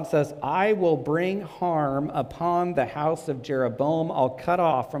 God says, I will bring harm upon the house of Jeroboam. I'll cut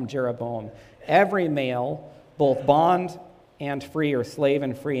off from Jeroboam every male, both bond and free, or slave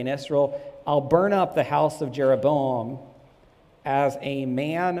and free in Israel. I'll burn up the house of Jeroboam as a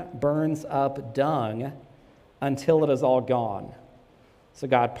man burns up dung until it is all gone. So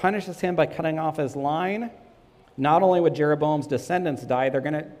God punishes him by cutting off his line. Not only would Jeroboam's descendants die,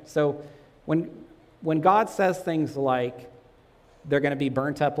 so when God says things like they're going to be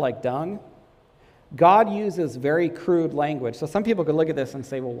burnt up like dung, God uses very crude language. So some people could look at this and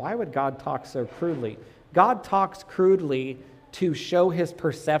say, well, why would God talk so crudely? God talks crudely to show his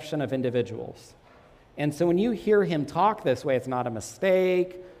perception of individuals. And so when you hear him talk this way, it's not a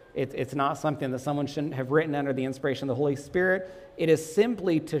mistake. It's not something that someone shouldn't have written under the inspiration of the Holy Spirit. It is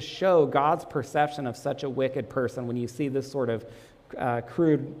simply to show God's perception of such a wicked person when you see this sort of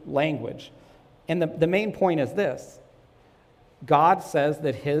crude language. And the main point is this. God says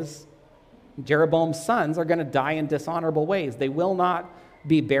that Jeroboam's sons are going to die in dishonorable ways. They will not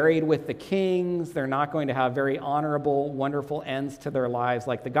be buried with the kings. They're not going to have very honorable, wonderful ends to their lives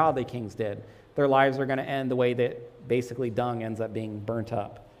like the godly kings did. Their lives are going to end the way that basically dung ends up being burnt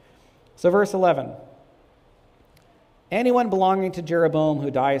up. So verse 11. Anyone belonging to Jeroboam who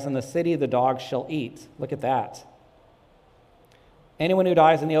dies in the city, the dogs shall eat. Look at that. Anyone who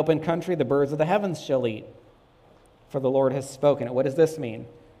dies in the open country, the birds of the heavens shall eat. For the Lord has spoken it. What does this mean?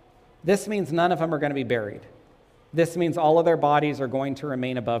 This means none of them are going to be buried. This means all of their bodies are going to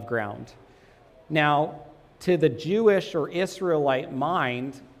remain above ground. Now, to the Jewish or Israelite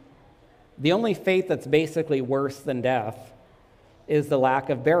mind, the only fate that's basically worse than death is the lack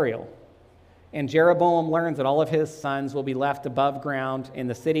of burial. And Jeroboam learns that all of his sons will be left above ground in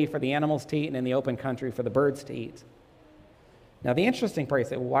the city for the animals to eat and in the open country for the birds to eat. Now, the interesting part, you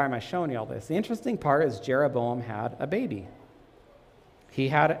say, well, why am I showing you all this? The interesting part is Jeroboam had a baby. He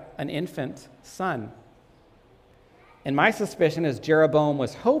had an infant son. And my suspicion is Jeroboam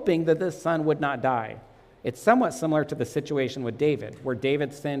was hoping that this son would not die. It's somewhat similar to the situation with David, where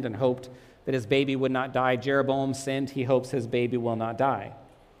David sinned and hoped that his baby would not die. Jeroboam sinned, he hopes his baby will not die.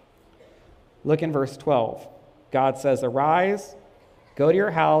 Look in verse 12. God says, arise, go to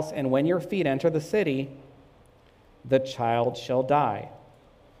your house, and when your feet enter the city, the child shall die.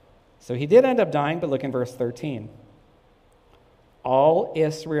 So he did end up dying, but look in verse 13. All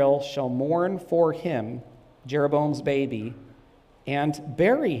Israel shall mourn for him, Jeroboam's baby, and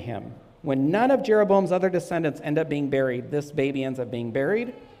bury him. When none of Jeroboam's other descendants end up being buried, this baby ends up being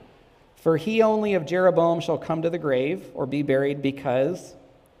buried. For he only of Jeroboam shall come to the grave or be buried, because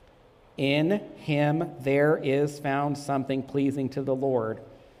in him there is found something pleasing to the Lord,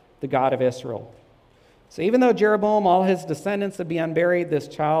 the God of Israel. So even though Jeroboam, all his descendants would be unburied, this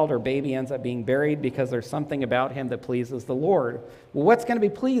child or baby ends up being buried because there's something about him that pleases the Lord. Well, what's going to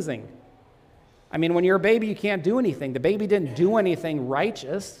be pleasing? I mean, when you're a baby, you can't do anything. The baby didn't do anything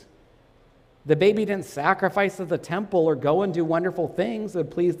righteous. The baby didn't sacrifice at the temple or go and do wonderful things that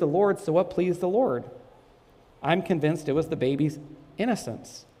pleased the Lord. So what pleased the Lord? I'm convinced it was the baby's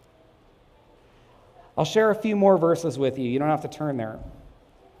innocence. I'll share a few more verses with you. You don't have to turn there.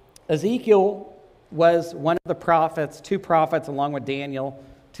 Ezekiel was one of the prophets, 2 prophets along with Daniel,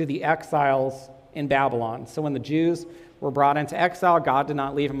 to the exiles in Babylon. So when the Jews were brought into exile, God did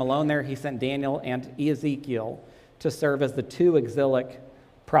not leave them alone there. He sent Daniel and Ezekiel to serve as the 2 exilic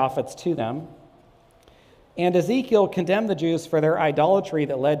prophets to them. And Ezekiel condemned the Jews for their idolatry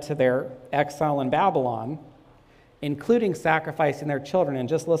that led to their exile in Babylon, including sacrificing their children. And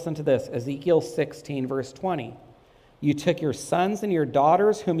just listen to this, Ezekiel 16, verse 20. You took your sons and your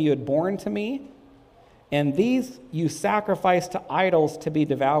daughters whom you had borne to me, and these you sacrificed to idols to be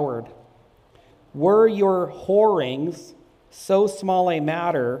devoured. Were your whorings so small a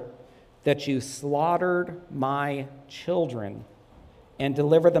matter that you slaughtered my children and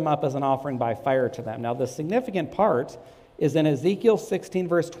delivered them up as an offering by fire to them. Now, the significant part is in Ezekiel 16,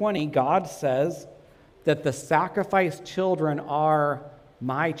 verse 20, God says that the sacrificed children are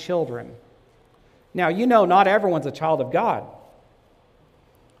my children. Now, you know not everyone's a child of God.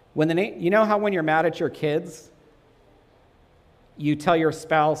 You know how when you're mad at your kids, you tell your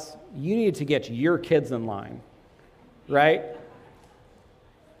spouse, you need to get your kids in line, right?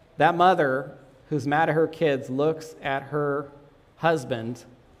 That mother who's mad at her kids looks at her husband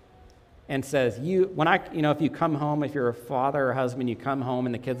and says, if you come home, if you're a father or husband, you come home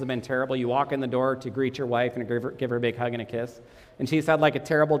and the kids have been terrible, you walk in the door to greet your wife and give her a big hug and a kiss. And she's had like a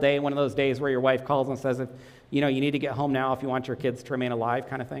terrible day, one of those days where your wife calls and says, you need to get home now if you want your kids to remain alive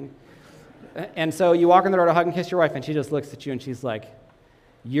kind of thing. And so you walk in the door to hug and kiss your wife, and she just looks at you and she's like,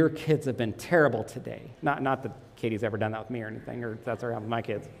 your kids have been terrible today. Not that Katie's ever done that with me or anything, or that's ever happened with my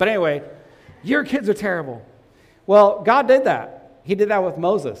kids. But anyway, your kids are terrible. Well, God did that. He did that with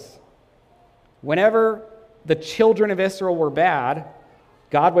Moses. Whenever the children of Israel were bad,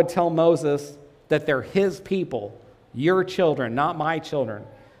 God would tell Moses that they're his people, your children, not my children.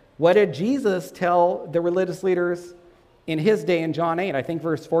 What did Jesus tell the religious leaders in his day in John 8, I think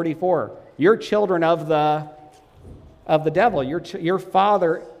verse 44? You're children of the devil. Your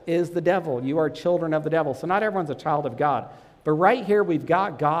father is the devil. You are children of the devil. So not everyone's a child of God. But right here we've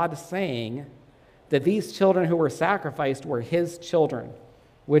got God saying that these children who were sacrificed were his children,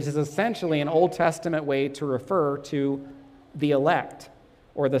 which is essentially an Old Testament way to refer to the elect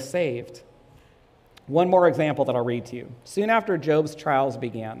or the saved. One more example that I'll read to you. Soon after Job's trials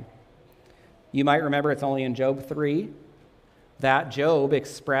began, you might remember it's only in Job 3 that Job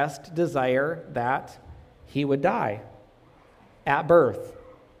expressed desire that he would die at birth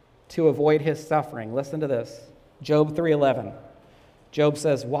to avoid his suffering. Listen to this. Job 3:11. Job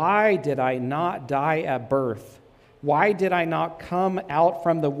says, "Why did I not die at birth? Why did I not come out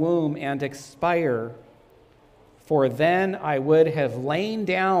from the womb and expire? For then I would have lain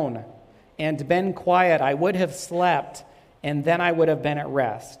down and been quiet. I would have slept, and then I would have been at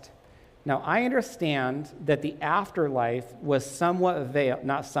rest." Now, I understand that the afterlife was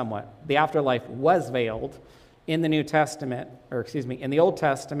the afterlife was veiled in the New Testament, in the Old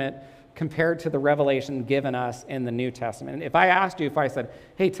Testament, compared to the revelation given us in the New Testament. And if I said,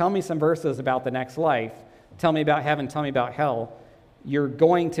 hey, tell me some verses about the next life, tell me about heaven, tell me about hell, you're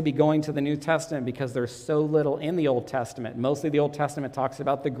going to be going to the New Testament because there's so little in the Old Testament. Mostly the Old Testament talks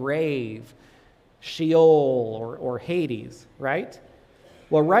about the grave, Sheol, or Hades, right?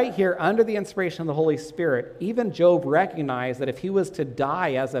 Well, right here, under the inspiration of the Holy Spirit, even Job recognized that if he was to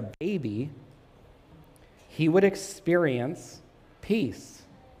die as a baby, he would experience peace,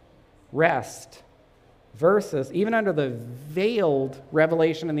 rest, versus, even under the veiled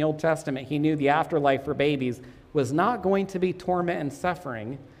revelation in the Old Testament, he knew the afterlife for babies was not going to be torment and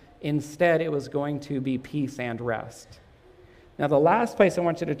suffering. Instead, it was going to be peace and rest. Now, the last place I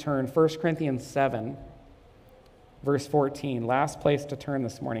want you to turn, 1 Corinthians 7, verse 14. Last place to turn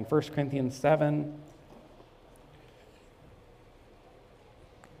this morning, 1 Corinthians 7.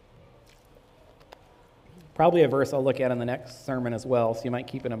 Probably a verse I'll look at in the next sermon as well, so you might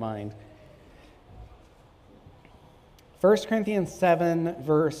keep it in mind. 1 Corinthians 7,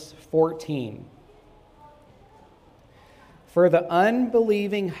 verse 14. For the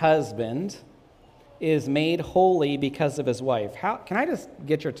unbelieving husband is made holy because of his wife. Can I just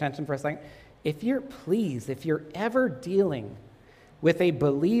get your attention for a second? If you're ever dealing with a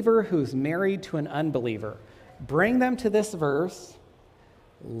believer who's married to an unbeliever, bring them to this verse.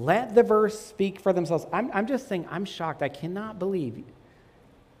 Let the verse speak for themselves. I'm just saying, I'm shocked. I cannot believe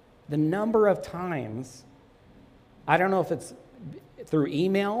the number of times, I don't know if it's through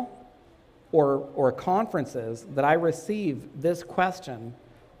email or conferences, that I receive this question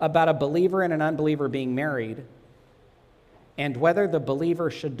about a believer and an unbeliever being married and whether the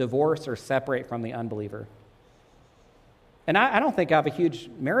believer should divorce or separate from the unbeliever. And I don't think I have a huge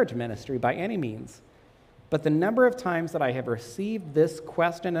marriage ministry by any means. But the number of times that I have received this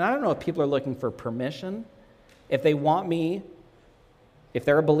question, and I don't know if people are looking for permission, if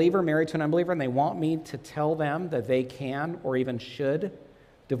they're a believer married to an unbeliever and they want me to tell them that they can or even should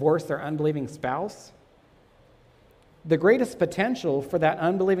divorce their unbelieving spouse, the greatest potential for that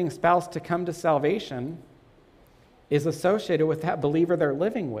unbelieving spouse to come to salvation is associated with that believer they're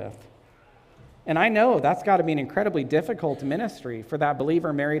living with. And I know that's got to be an incredibly difficult ministry for that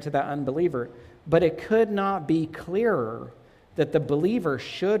believer married to that unbeliever. But it could not be clearer that the believer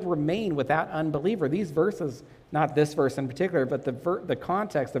should remain with that unbeliever. These verses, not this verse in particular, but the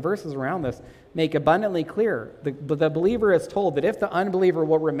context, the verses around this, make abundantly clear. The believer is told that if the unbeliever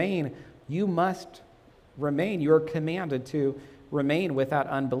will remain you're commanded to remain with that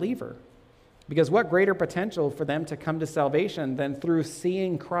unbeliever. Because what greater potential for them to come to salvation than through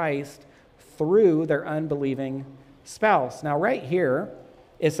seeing Christ through their unbelieving spouse? Now, right here,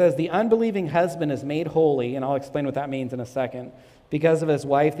 it says the unbelieving husband is made holy, and I'll explain what that means in a second, because of his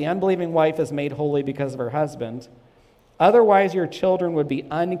wife. The unbelieving wife is made holy because of her husband. Otherwise, your children would be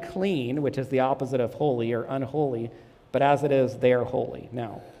unclean, which is the opposite of holy or unholy, but as it is, they are holy.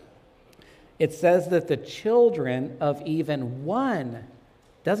 Now, it says that the children of even one,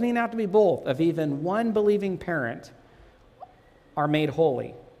 doesn't even have to be both, of even one believing parent are made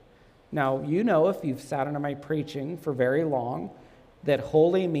holy. Now, you know, if you've sat under my preaching for very long, that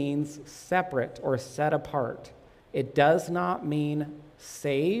holy means separate or set apart. It does not mean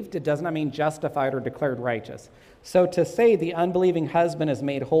saved. It does not mean justified or declared righteous. So to say the unbelieving husband is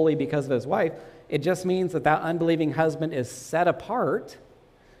made holy because of his wife, it just means that that unbelieving husband is set apart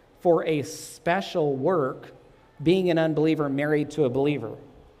for a special work, being an unbeliever married to a believer.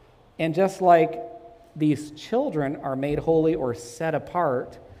 And just like these children are made holy or set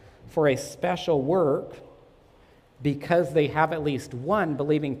apart for a special work because they have at least one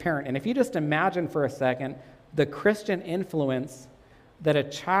believing parent. And if you just imagine for a second the Christian influence that a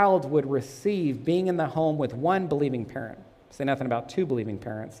child would receive being in the home with one believing parent, say nothing about two believing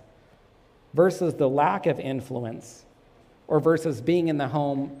parents, versus the lack of influence, or versus being in the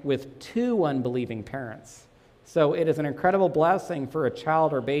home with two unbelieving parents. So it is an incredible blessing for a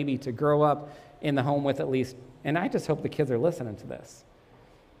child or baby to grow up in the home with at least, and I just hope the kids are listening to this.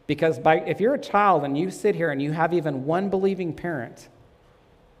 Because if you're a child and you sit here and you have even one believing parent,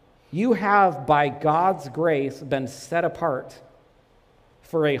 you have, by God's grace, been set apart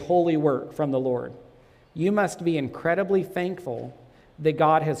for a holy work from the Lord. You must be incredibly thankful that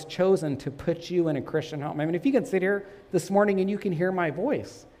God has chosen to put you in a Christian home. I mean, if you can sit here this morning and you can hear my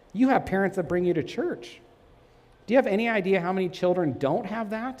voice, you have parents that bring you to church. Do you have any idea how many children don't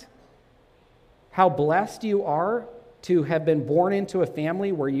have that? How blessed you are to have been born into a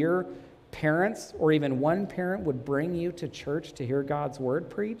family where your parents or even one parent would bring you to church to hear God's word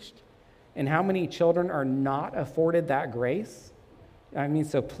preached? And how many children are not afforded that grace? I mean,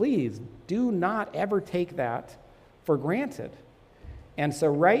 so please do not ever take that for granted. And so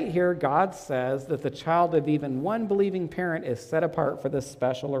right here, God says that the child of even one believing parent is set apart for this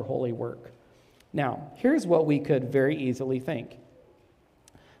special or holy work. Now, here's what we could very easily think.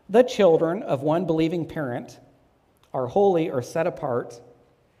 The children of one believing parent are holy or set apart,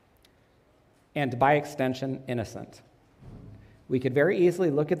 and by extension, innocent. We could very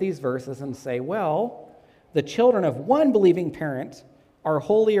easily look at these verses and say, well, the children of one believing parent are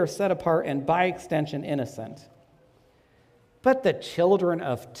holy or set apart, and by extension, innocent. But the children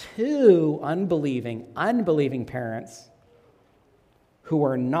of two unbelieving parents who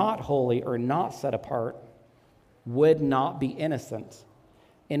are not holy or not set apart would not be innocent.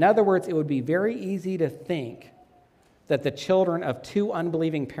 In other words, it would be very easy to think that the children of two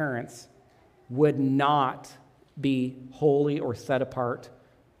unbelieving parents would not be holy or set apart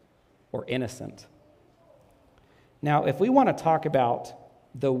or innocent. Now, if we want to talk about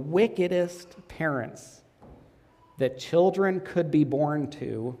the wickedest parents that children could be born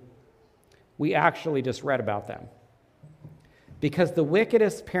to, we actually just read about them. Because the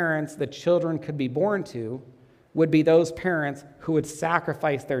wickedest parents that children could be born to would be those parents who would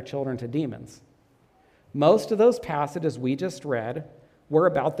sacrifice their children to demons. Most of those passages we just read were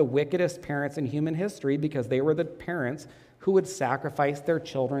about the wickedest parents in human history because they were the parents who would sacrifice their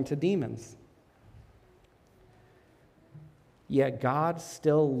children to demons. Yet God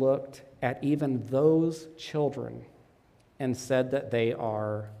still looked at even those children and said that they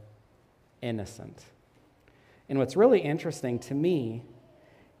are innocent. And what's really interesting to me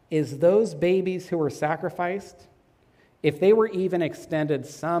is those babies who were sacrificed, if they were even extended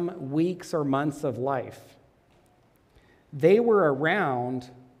some weeks or months of life, they were around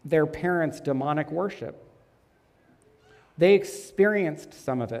their parents' demonic worship. They experienced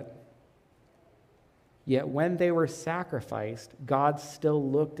some of it. Yet when they were sacrificed, God still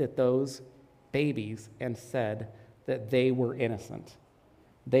looked at those babies and said that they were innocent.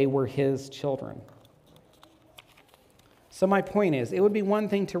 They were his children. So my point is, it would be one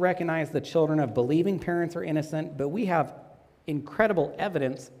thing to recognize the children of believing parents are innocent, but we have incredible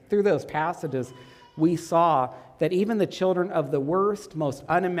evidence through those passages. We saw that even the children of the worst, most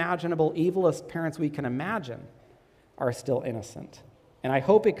unimaginable, evilest parents we can imagine are still innocent. And I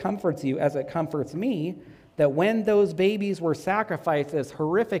hope it comforts you, as it comforts me, that when those babies were sacrificed, as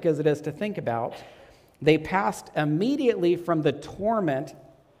horrific as it is to think about, they passed immediately from the torment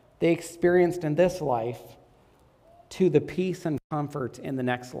they experienced in this life to the peace and comfort in the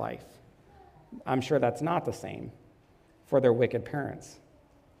next life. I'm sure that's not the same for their wicked parents.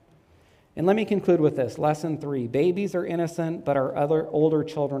 And let me conclude with this. Lesson 3. Babies are innocent, but our other older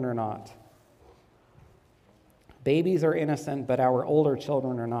children are not. Babies are innocent, but our older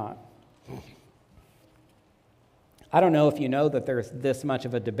children are not. I don't know if you know that there's this much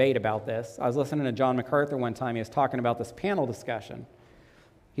of a debate about this. I was listening to John MacArthur one time. He was talking about this panel discussion.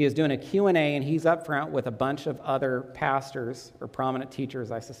 He was doing a Q&A, and he's up front with a bunch of other pastors or prominent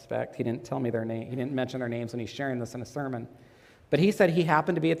teachers, I suspect. He didn't tell me their name. He didn't mention their names when he's sharing this in a sermon. But he said he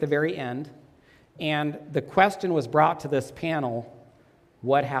happened to be at the very end, and the question was brought to this panel,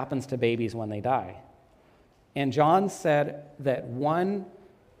 what happens to babies when they die? And John said that one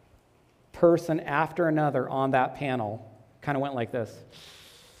person after another on that panel kind of went like this.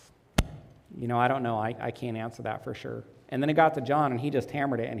 I don't know. I can't answer that for sure. And then it got to John, and he just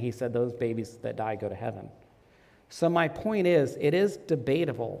hammered it, and he said those babies that die go to heaven. So my point is, it is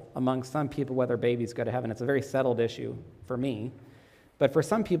debatable among some people whether babies go to heaven. It's a very settled issue for me. But for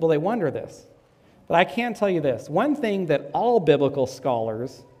some people, they wonder this. But I can tell you this. One thing that all biblical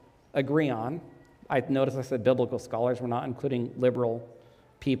scholars agree on, I notice I said biblical scholars, we're not including liberal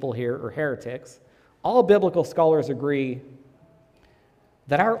people here or heretics. All biblical scholars agree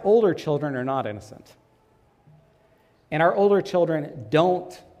that our older children are not innocent. And our older children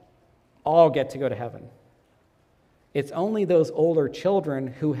don't all get to go to heaven. It's only those older children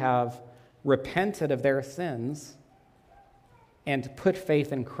who have repented of their sins and put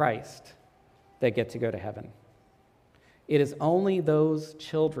faith in Christ that get to go to heaven. It is only those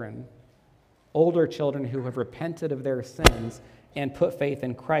children, older children who have repented of their sins and put faith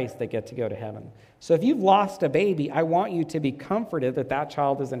in Christ that get to go to heaven. So if you've lost a baby, I want you to be comforted that that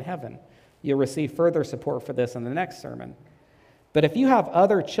child is in heaven. You'll receive further support for this in the next sermon. But if you have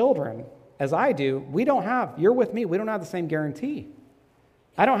other children, as I do, you're with me, we don't have the same guarantee.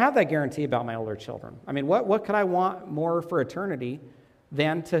 I don't have that guarantee about my older children. I mean, what could I want more for eternity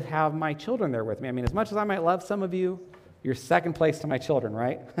than to have my children there with me? I mean, as much as I might love some of you, you're second place to my children,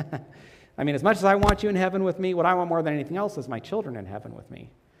 right? I mean, as much as I want you in heaven with me, what I want more than anything else is my children in heaven with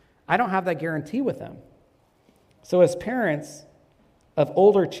me. I don't have that guarantee with them. So as parents of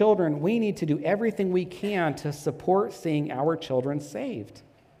older children, we need to do everything we can to support seeing our children saved.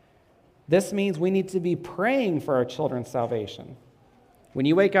 This means we need to be praying for our children's salvation. When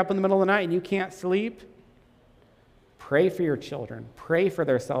you wake up in the middle of the night and you can't sleep, pray for your children. Pray for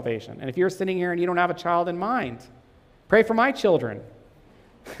their salvation. And if you're sitting here and you don't have a child in mind, pray for my children.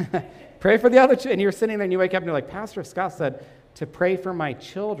 Pray for the other children. And you're sitting there and you wake up and you're like, Pastor Scott said to pray for my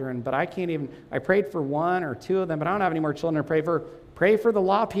children, but I prayed for one or two of them, but I don't have any more children to pray for. Pray for the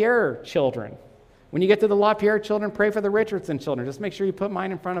LaPierre children. When you get to the LaPierre children, pray for the Richardson children. Just make sure you put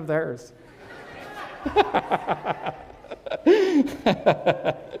mine in front of theirs.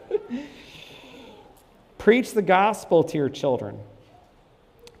 Preach the gospel to your children.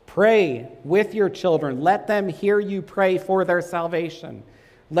 Pray with your children. Let them hear you pray for their salvation.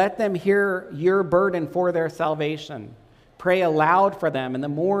 Let them hear your burden for their salvation. Pray aloud for them in the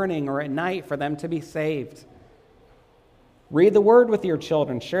morning or at night for them to be saved. Read the word with your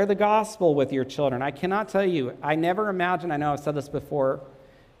children. Share the gospel with your children. I cannot tell you, I never imagined, I know I've said this before,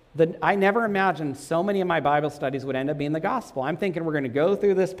 I never imagined so many of my Bible studies would end up being the gospel. I'm thinking we're going to go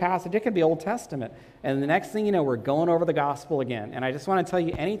through this passage. It could be Old Testament. And the next thing you know, we're going over the gospel again. And I just want to tell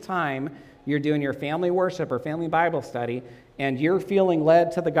you, anytime you're doing your family worship or family Bible study and you're feeling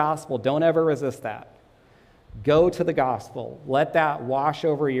led to the gospel, don't ever resist that. Go to the gospel. Let that wash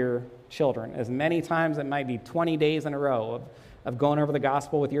over your children. As many times, it might be 20 days in a row of going over the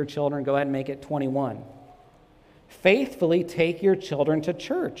gospel with your children. Go ahead and make it 21. Faithfully take your children to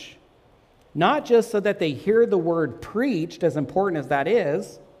church. Not just so that they hear the word preached, as important as that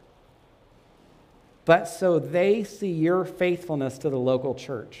is, but so they see your faithfulness to the local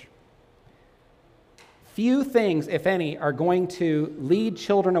church. Few things, if any, are going to lead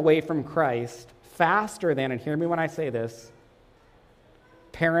children away from Christ faster than, and hear me when I say this,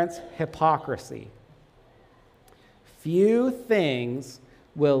 parents' hypocrisy. Few things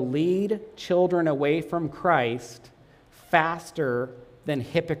will lead children away from Christ faster than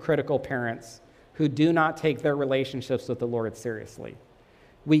hypocritical parents who do not take their relationships with the Lord seriously.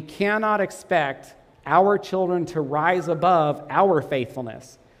 We cannot expect our children to rise above our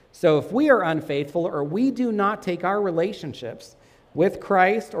faithfulness. So if we are unfaithful or we do not take our relationships with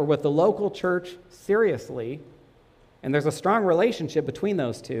Christ or with the local church seriously, and there's a strong relationship between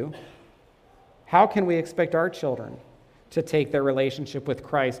those two, how can we expect our children to take their relationship with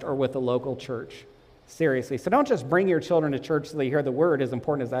Christ or with the local church seriously? So don't just bring your children to church so they hear the word, as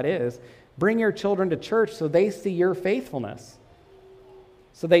important as that is. Bring your children to church so they see your faithfulness.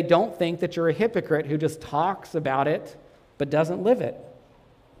 so they don't think that you're a hypocrite who just talks about it but doesn't live it.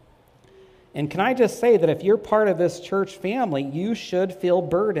 And can I just say that if you're part of this church family, you should feel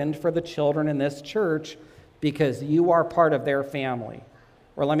burdened for the children in this church because you are part of their family.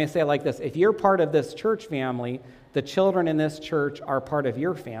 Or let me say it like this: if you're part of this church family, the children in this church are part of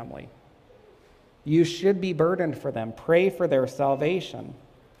your family. You should be burdened for them. Pray for their salvation.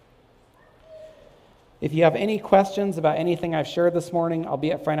 If you have any questions about anything I've shared this morning, I'll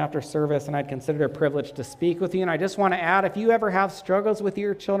be up front after service, and I'd consider it a privilege to speak with you. And I just want to add, if you ever have struggles with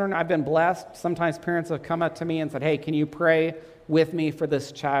your children, I've been blessed. Sometimes parents have come up to me and said, hey, can you pray with me for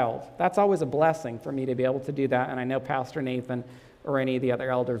this child? That's always a blessing for me to be able to do that, and I know Pastor Nathan or any of the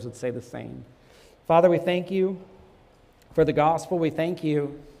other elders would say the same. Father, we thank you for the gospel. We thank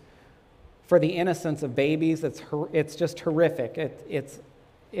you for the innocence of babies. It's just horrific.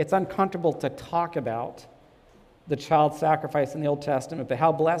 It's uncomfortable to talk about the child sacrifice in the Old Testament, but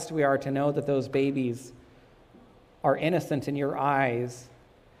how blessed we are to know that those babies are innocent in your eyes,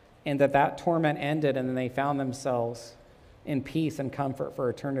 and that torment ended and then they found themselves in peace and comfort for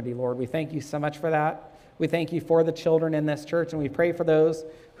eternity, Lord. We thank you so much for that. We thank you for the children in this church, and we pray for those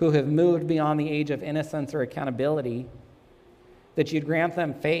who have moved beyond the age of innocence or accountability, that you'd grant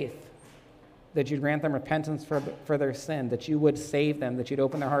them faith, that you'd grant them repentance for their sin, that you would save them, that you'd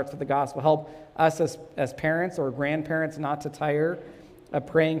open their hearts to the gospel. Help us as parents or grandparents not to tire of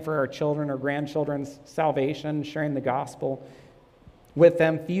praying for our children or grandchildren's salvation, sharing the gospel with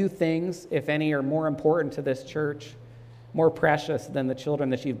them. Few things, if any, are more important to this church, more precious than the children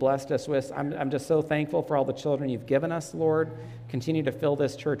that you've blessed us with. I'm just so thankful for all the children you've given us, Lord. Continue to fill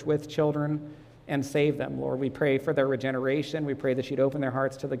this church with children and save them, Lord. We pray for their regeneration. We pray that you'd open their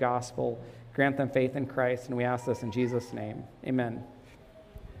hearts to the gospel, grant them faith in Christ, and we ask this in Jesus' name. Amen.